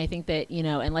that. I mean, I think that,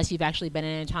 unless you've actually been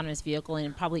in an autonomous vehicle,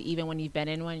 and probably even when you've been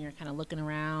in one, you're kind of looking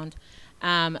around.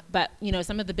 But,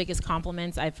 some of the biggest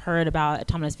compliments I've heard about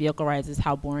autonomous vehicle rides is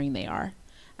how boring they are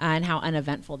and how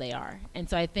uneventful they are. And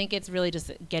so I think it's really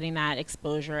just getting that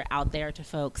exposure out there to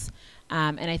folks.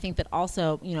 And I think that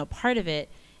also, part of it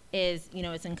is,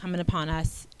 it's incumbent upon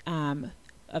us,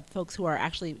 of folks who are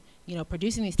actually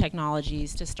producing these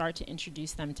technologies, to start to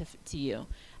introduce them to you.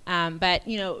 But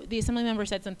the assembly member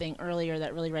said something earlier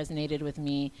that really resonated with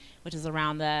me, which is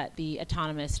around the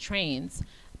autonomous trains.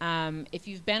 If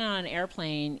you've been on an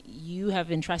airplane, you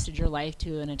have entrusted your life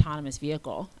to an autonomous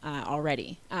vehicle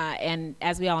already. And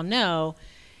as we all know,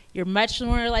 you're much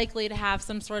more likely to have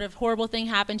some sort of horrible thing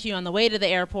happen to you on the way to the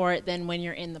airport than when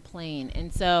you're in the plane.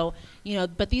 And so,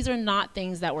 but these are not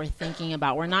things that we're thinking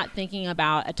about. We're not thinking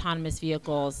about autonomous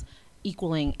vehicles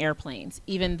equaling airplanes,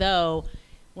 even though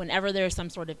whenever there's some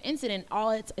sort of incident,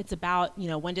 all it's about,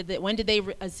 when did they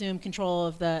assume control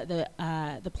of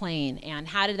the plane, and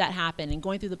how did that happen, and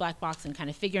going through the black box and kind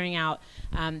of figuring out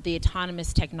the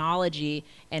autonomous technology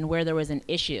and where there was an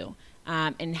issue.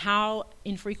 And how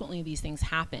infrequently these things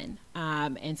happen.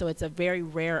 And so it's a very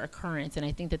rare occurrence, and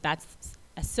I think that that's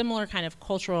a similar kind of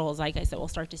cultural zeitgeist that we'll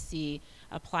start to see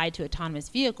applied to autonomous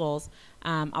vehicles,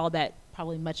 albeit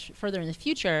probably much further in the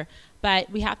future. But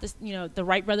we have to, the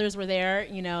Wright brothers were there,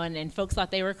 and folks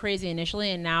thought they were crazy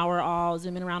initially, and now we're all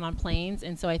zooming around on planes.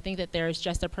 And so I think that there's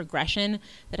just a progression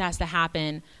that has to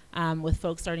happen with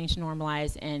folks starting to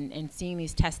normalize and seeing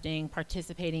these testing,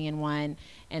 participating in one,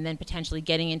 and then potentially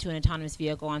getting into an autonomous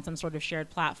vehicle on some sort of shared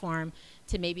platform,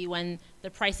 to maybe when the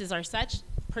prices are such,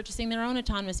 purchasing their own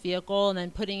autonomous vehicle and then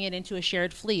putting it into a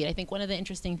shared fleet. I think one of the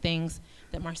interesting things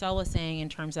that Marcel was saying in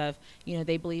terms of,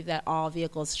 they believe that all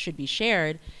vehicles should be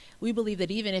shared. We believe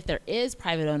that even if there is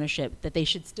private ownership, that they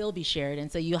should still be shared.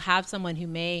 And so you'll have someone who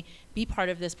may be part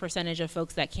of this percentage of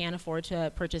folks that can't afford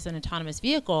to purchase an autonomous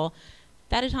vehicle.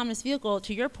 That autonomous vehicle,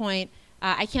 to your point,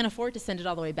 I can't afford to send it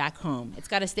all the way back home. It's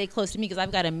got to stay close to me because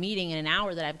I've got a meeting in an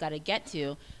hour that I've got to get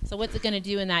to. So what's it going to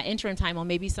do in that interim time? Well,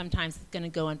 maybe sometimes it's going to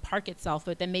go and park itself,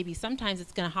 but then maybe sometimes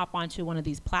it's going to hop onto one of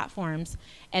these platforms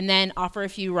and then offer a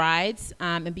few rides.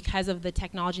 And because of the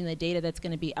technology and the data that's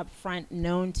going to be upfront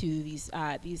known to these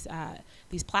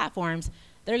platforms,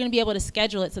 they're going to be able to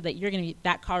schedule it so that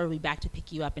that car will be back to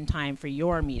pick you up in time for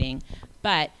your meeting.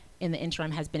 But in the interim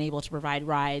has been able to provide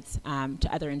rides to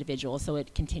other individuals, so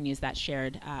it continues that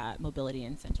shared mobility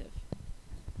incentive.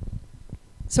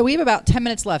 So we have about 10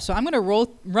 minutes left, so I'm going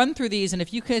to run through these, and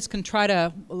if you guys can try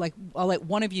to, I'll let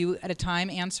one of you at a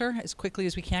time answer as quickly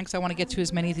as we can, because I want to get to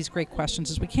as many of these great questions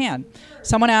as we can.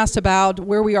 Someone asked about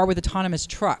where we are with autonomous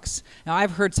trucks. Now,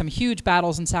 I've heard some huge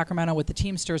battles in Sacramento with the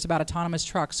Teamsters about autonomous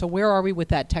trucks, so where are we with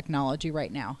that technology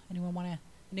right now?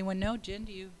 Anyone know? Jen,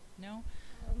 do you know?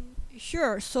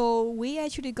 Sure. So we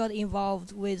actually got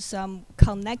involved with some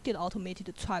connected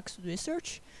automated trucks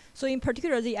research. So in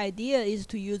particular, the idea is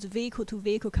to use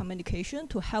vehicle-to-vehicle communication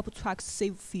to help trucks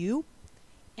save fuel.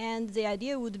 And the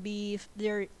idea would be if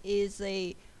there is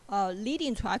a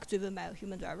leading truck driven by a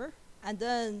human driver, and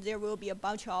then there will be a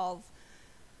bunch of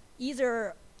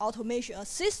either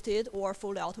automation-assisted or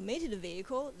fully automated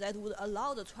vehicle that would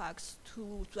allow the trucks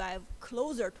to drive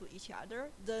closer to each other.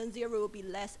 Then there will be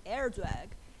less air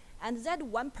drag. And that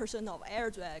 1% of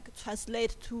air drag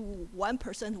translates to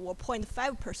 1% or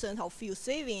 0.5% of fuel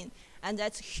saving, and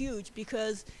that's huge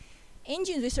because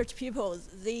engine research people,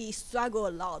 they struggle a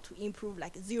lot to improve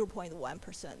like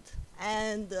 0.1%,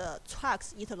 and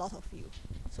trucks eat a lot of fuel,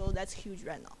 so that's huge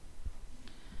right now.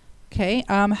 Okay,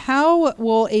 how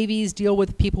will AVs deal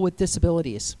with people with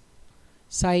disabilities?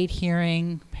 Sight,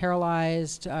 hearing,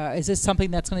 paralyzed, is this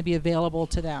something that's going to be available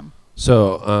to them?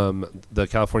 So the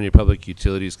California Public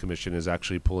Utilities Commission is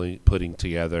actually putting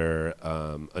together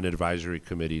an advisory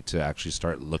committee to actually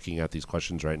start looking at these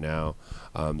questions right now.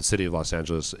 The City of Los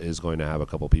Angeles is going to have a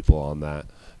couple people on that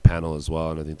panel as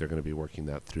well, and I think they're going to be working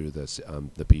that through this,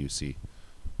 the PUC.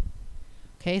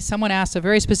 Okay, someone asked a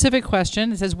very specific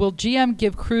question. It says, will GM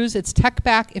give Cruise its tech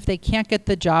back if they can't get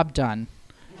the job done?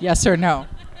 Yes or no?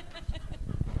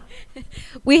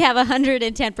 We have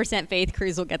 110% faith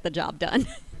Cruise will get the job done.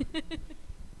 And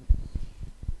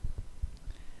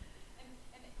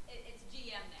it's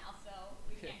GM now, so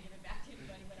we can't give it back to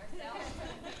anybody but ourselves.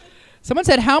 Someone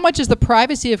said, how much is the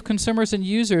privacy of consumers and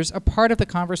users a part of the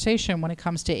conversation when it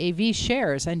comes to AV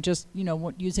shares and just, you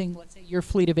know, using, let's say, your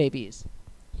fleet of AVs?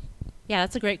 Yeah,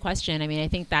 that's a great question. I mean, I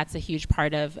think that's a huge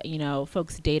part of, you know,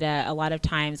 folks' data. A lot of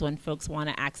times when folks want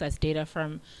to access data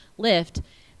from Lyft,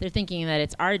 they're thinking that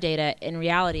it's our data. In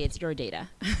reality, it's your data.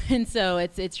 And so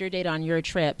it's your data on your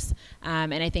trips.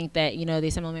 And I think that, you know, the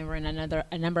Assemblymember and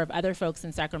a number of other folks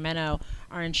in Sacramento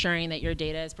are ensuring that your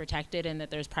data is protected and that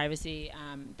there's privacy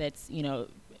that's, you know,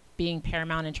 being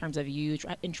paramount in terms of you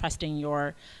entrusting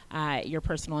your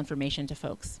personal information to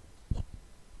folks.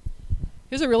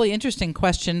 Here's a really interesting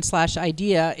question /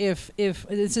 idea. If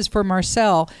this is for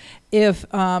Marcel, if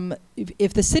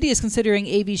the city is considering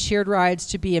AV shared rides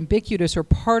to be ubiquitous or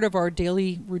part of our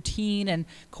daily routine and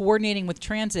coordinating with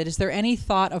transit, is there any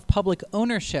thought of public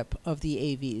ownership of the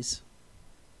AVs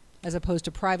as opposed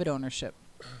to private ownership?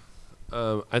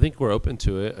 I think we're open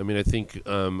to it. I mean, I think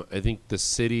the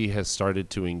city has started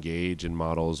to engage in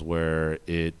models where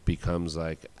it becomes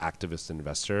like activist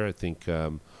investor. I think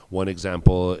one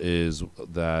example is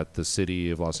that the city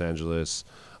of Los Angeles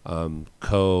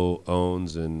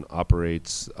co-owns and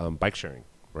operates bike sharing,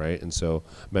 right? And so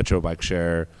Metro Bike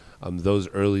Share, those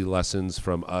early lessons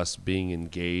from us being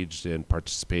engaged and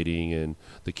participating in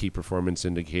the key performance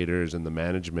indicators and the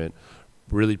management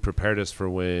really prepared us for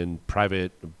when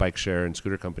private bike share and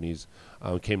scooter companies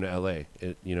came to LA.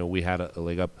 You know, we had a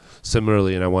leg up.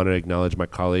 Similarly, and I want to acknowledge my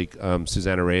colleague,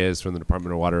 Susanna Reyes from the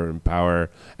Department of Water and Power,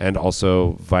 and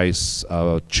also vice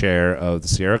chair of the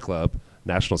Sierra Club,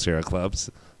 National Sierra Clubs.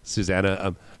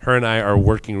 Susanna, her and I are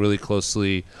working really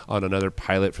closely on another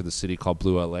pilot for the city called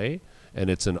Blue LA, and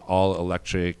it's an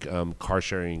all-electric car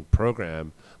sharing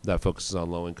program that focuses on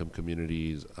low-income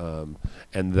communities,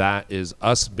 and that is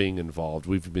us being involved.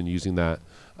 We've been using that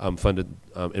funded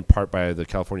in part by the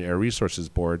California Air Resources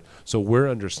Board, so we're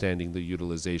understanding the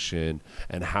utilization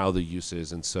and how the use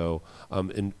is, and so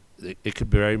it could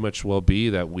very much well be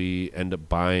that we end up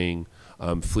buying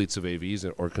fleets of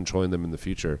AVs or controlling them in the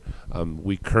future.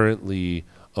 We currently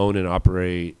own and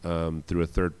operate through a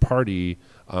third party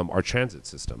our transit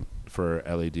system for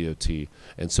LADOT,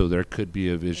 and so there could be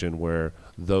a vision where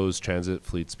those transit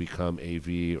fleets become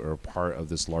AV or part of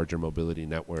this larger mobility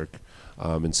network,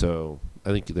 and so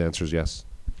I think the answer is yes.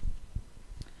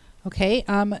 Okay,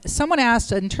 someone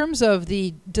asked, in terms of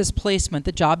the displacement,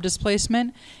 the job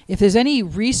displacement, if there's any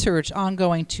research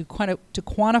ongoing to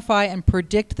quantify and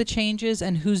predict the changes,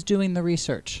 and who's doing the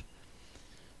research?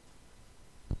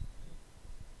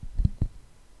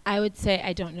 I would say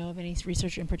I don't know of any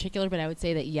research in particular, but I would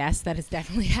say that yes, that is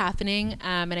definitely happening.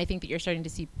 And I think that you're starting to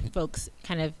see folks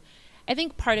kind of, I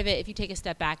think part of it, if you take a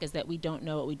step back, is that we don't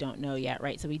know what we don't know yet,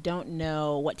 right? So we don't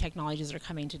know what technologies are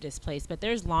coming to displace, but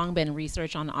there's long been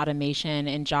research on automation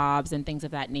and jobs and things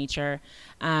of that nature.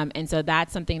 And so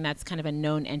that's something that's kind of a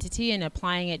known entity, and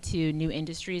applying it to new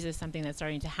industries is something that's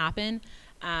starting to happen.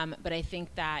 But I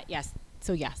think that, yes,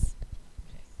 so yes.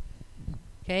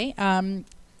 Okay.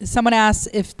 Someone asks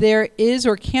if there is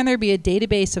or can there be a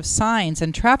database of signs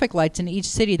and traffic lights in each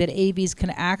city that AVs can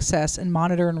access and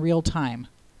monitor in real time?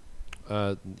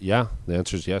 Yeah, the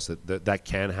answer is yes. That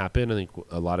can happen. I think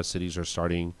a lot of cities are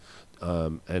starting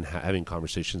and having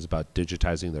conversations about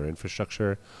digitizing their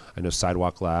infrastructure. I know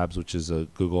Sidewalk Labs, which is a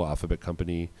Google Alphabet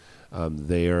company,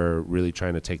 they are really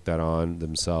trying to take that on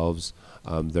themselves.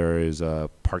 There is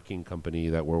a parking company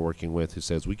that we're working with who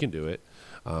says we can do it.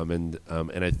 And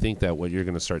I think that what you're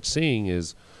going to start seeing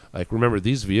is, like, remember,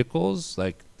 these vehicles,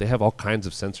 like, they have all kinds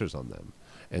of sensors on them.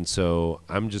 And so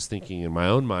I'm just thinking in my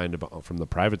own mind about, from the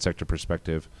private sector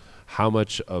perspective, how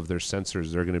much of their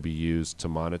sensors they're going to be used to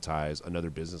monetize another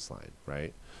business line,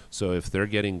 right? So if they're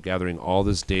gathering all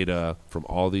this data from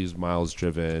all these miles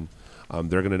driven,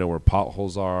 they're going to know where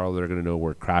potholes are, they're going to know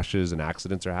where crashes and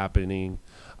accidents are happening.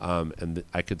 And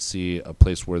I could see a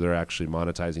place where they're actually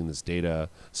monetizing this data,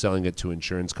 selling it to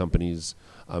insurance companies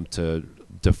to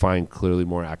define clearly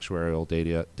more actuarial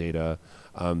data.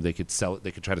 They could sell it.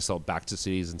 They could try to sell it back to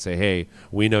cities and say, "Hey,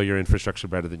 we know your infrastructure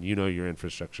better than you know your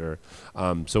infrastructure."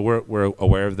 So we're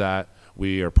aware of that.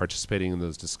 We are participating in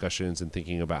those discussions and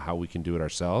thinking about how we can do it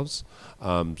ourselves,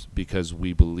 because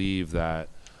we believe that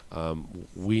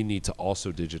we need to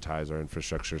also digitize our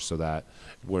infrastructure so that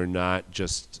we're not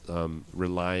just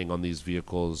relying on these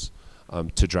vehicles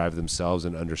to drive themselves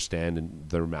and understand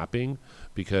their mapping.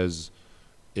 Because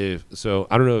I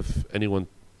don't know if anyone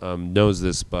knows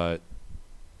this, but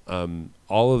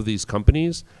all of these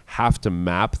companies have to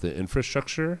map the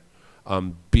infrastructure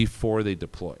before they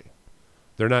deploy.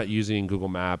 They're not using Google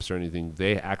Maps or anything.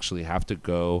 They actually have to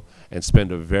go and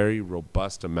spend a very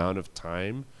robust amount of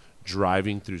time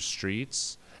driving through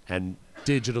streets and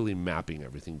digitally mapping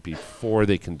everything before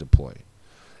they can deploy.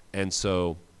 And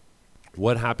so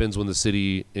what happens when the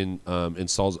city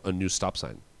installs a new stop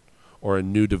sign or a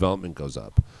new development goes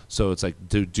up? So it's like,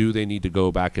 do they need to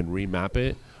go back and remap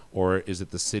it? Or is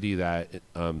it the city that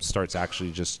starts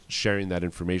actually just sharing that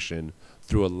information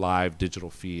through a live digital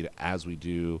feed as we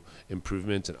do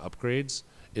improvements and upgrades?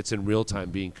 It's in real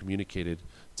time being communicated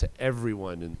to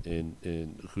everyone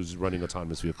in who's running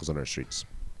autonomous vehicles on our streets.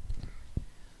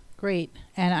 Great.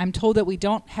 And I'm told that we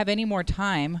don't have any more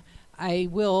time. I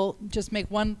will just make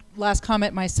one last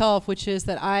comment myself, which is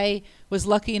that I was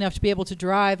lucky enough to be able to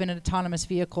drive in an autonomous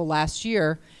vehicle last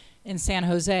year in San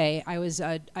Jose.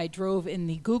 I drove in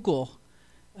the Google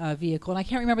vehicle, and I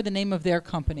can't remember the name of their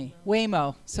company,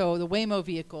 Waymo. So the Waymo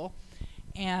vehicle.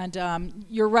 And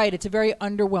you're right, it's a very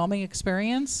underwhelming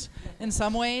experience in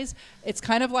some ways. It's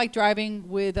kind of like driving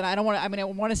with, and I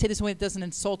want to say this in a way that doesn't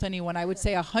insult anyone. I would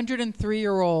say a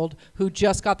 103-year-old who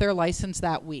just got their license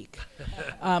that week,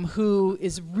 who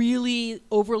is really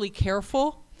overly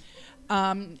careful.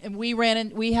 And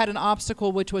we had an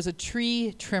obstacle, which was a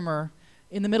tree trimmer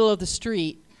in the middle of the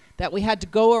street that we had to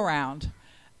go around.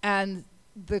 And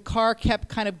the car kept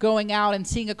kind of going out and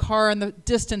seeing a car in the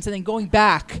distance and then going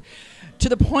back, to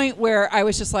the point where I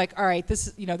was just like, all right, this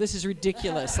is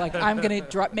ridiculous. Like, I'm going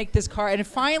to make this car. And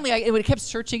finally, it kept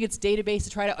searching its database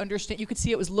to try to understand. You could see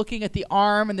it was looking at the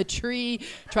arm and the tree,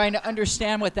 trying to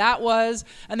understand what that was.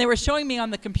 And they were showing me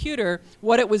on the computer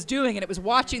what it was doing. And it was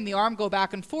watching the arm go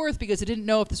back and forth because it didn't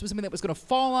know if this was something that was going to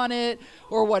fall on it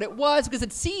or what it was, because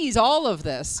it sees all of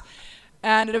this.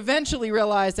 And it eventually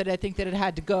realized that I think that it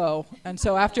had to go. And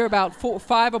so after about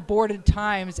 5 aborted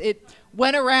times, it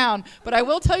went around. But I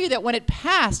will tell you that when it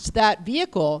passed that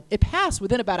vehicle, it passed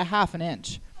within about a half an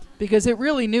inch, because it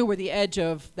really knew where the edge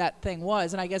of that thing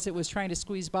was. And I guess it was trying to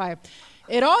squeeze by.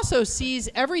 It also sees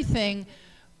everything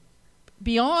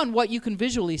beyond what you can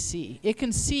visually see. It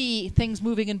can see things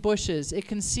moving in bushes. It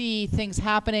can see things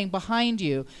happening behind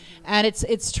you. And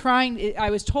it's trying, I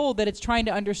was told that it's trying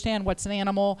to understand what's an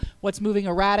animal, what's moving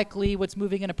erratically, what's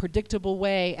moving in a predictable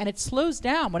way, and it slows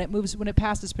down when it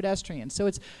passes pedestrians. So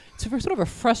it's sort of a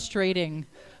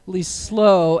frustratingly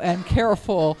slow and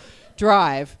careful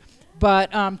drive.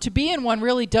 But to be in one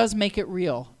really does make it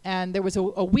real. And there was a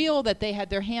wheel that they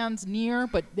had their hands near,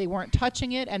 but they weren't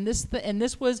touching it. And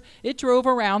it drove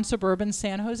around suburban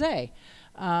San Jose.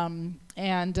 So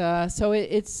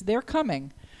they're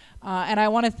coming. And I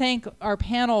want to thank our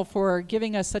panel for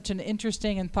giving us such an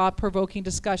interesting and thought-provoking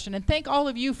discussion. And thank all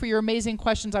of you for your amazing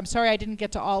questions. I'm sorry I didn't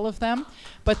get to all of them,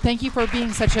 but thank you for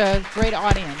being such a great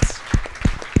audience.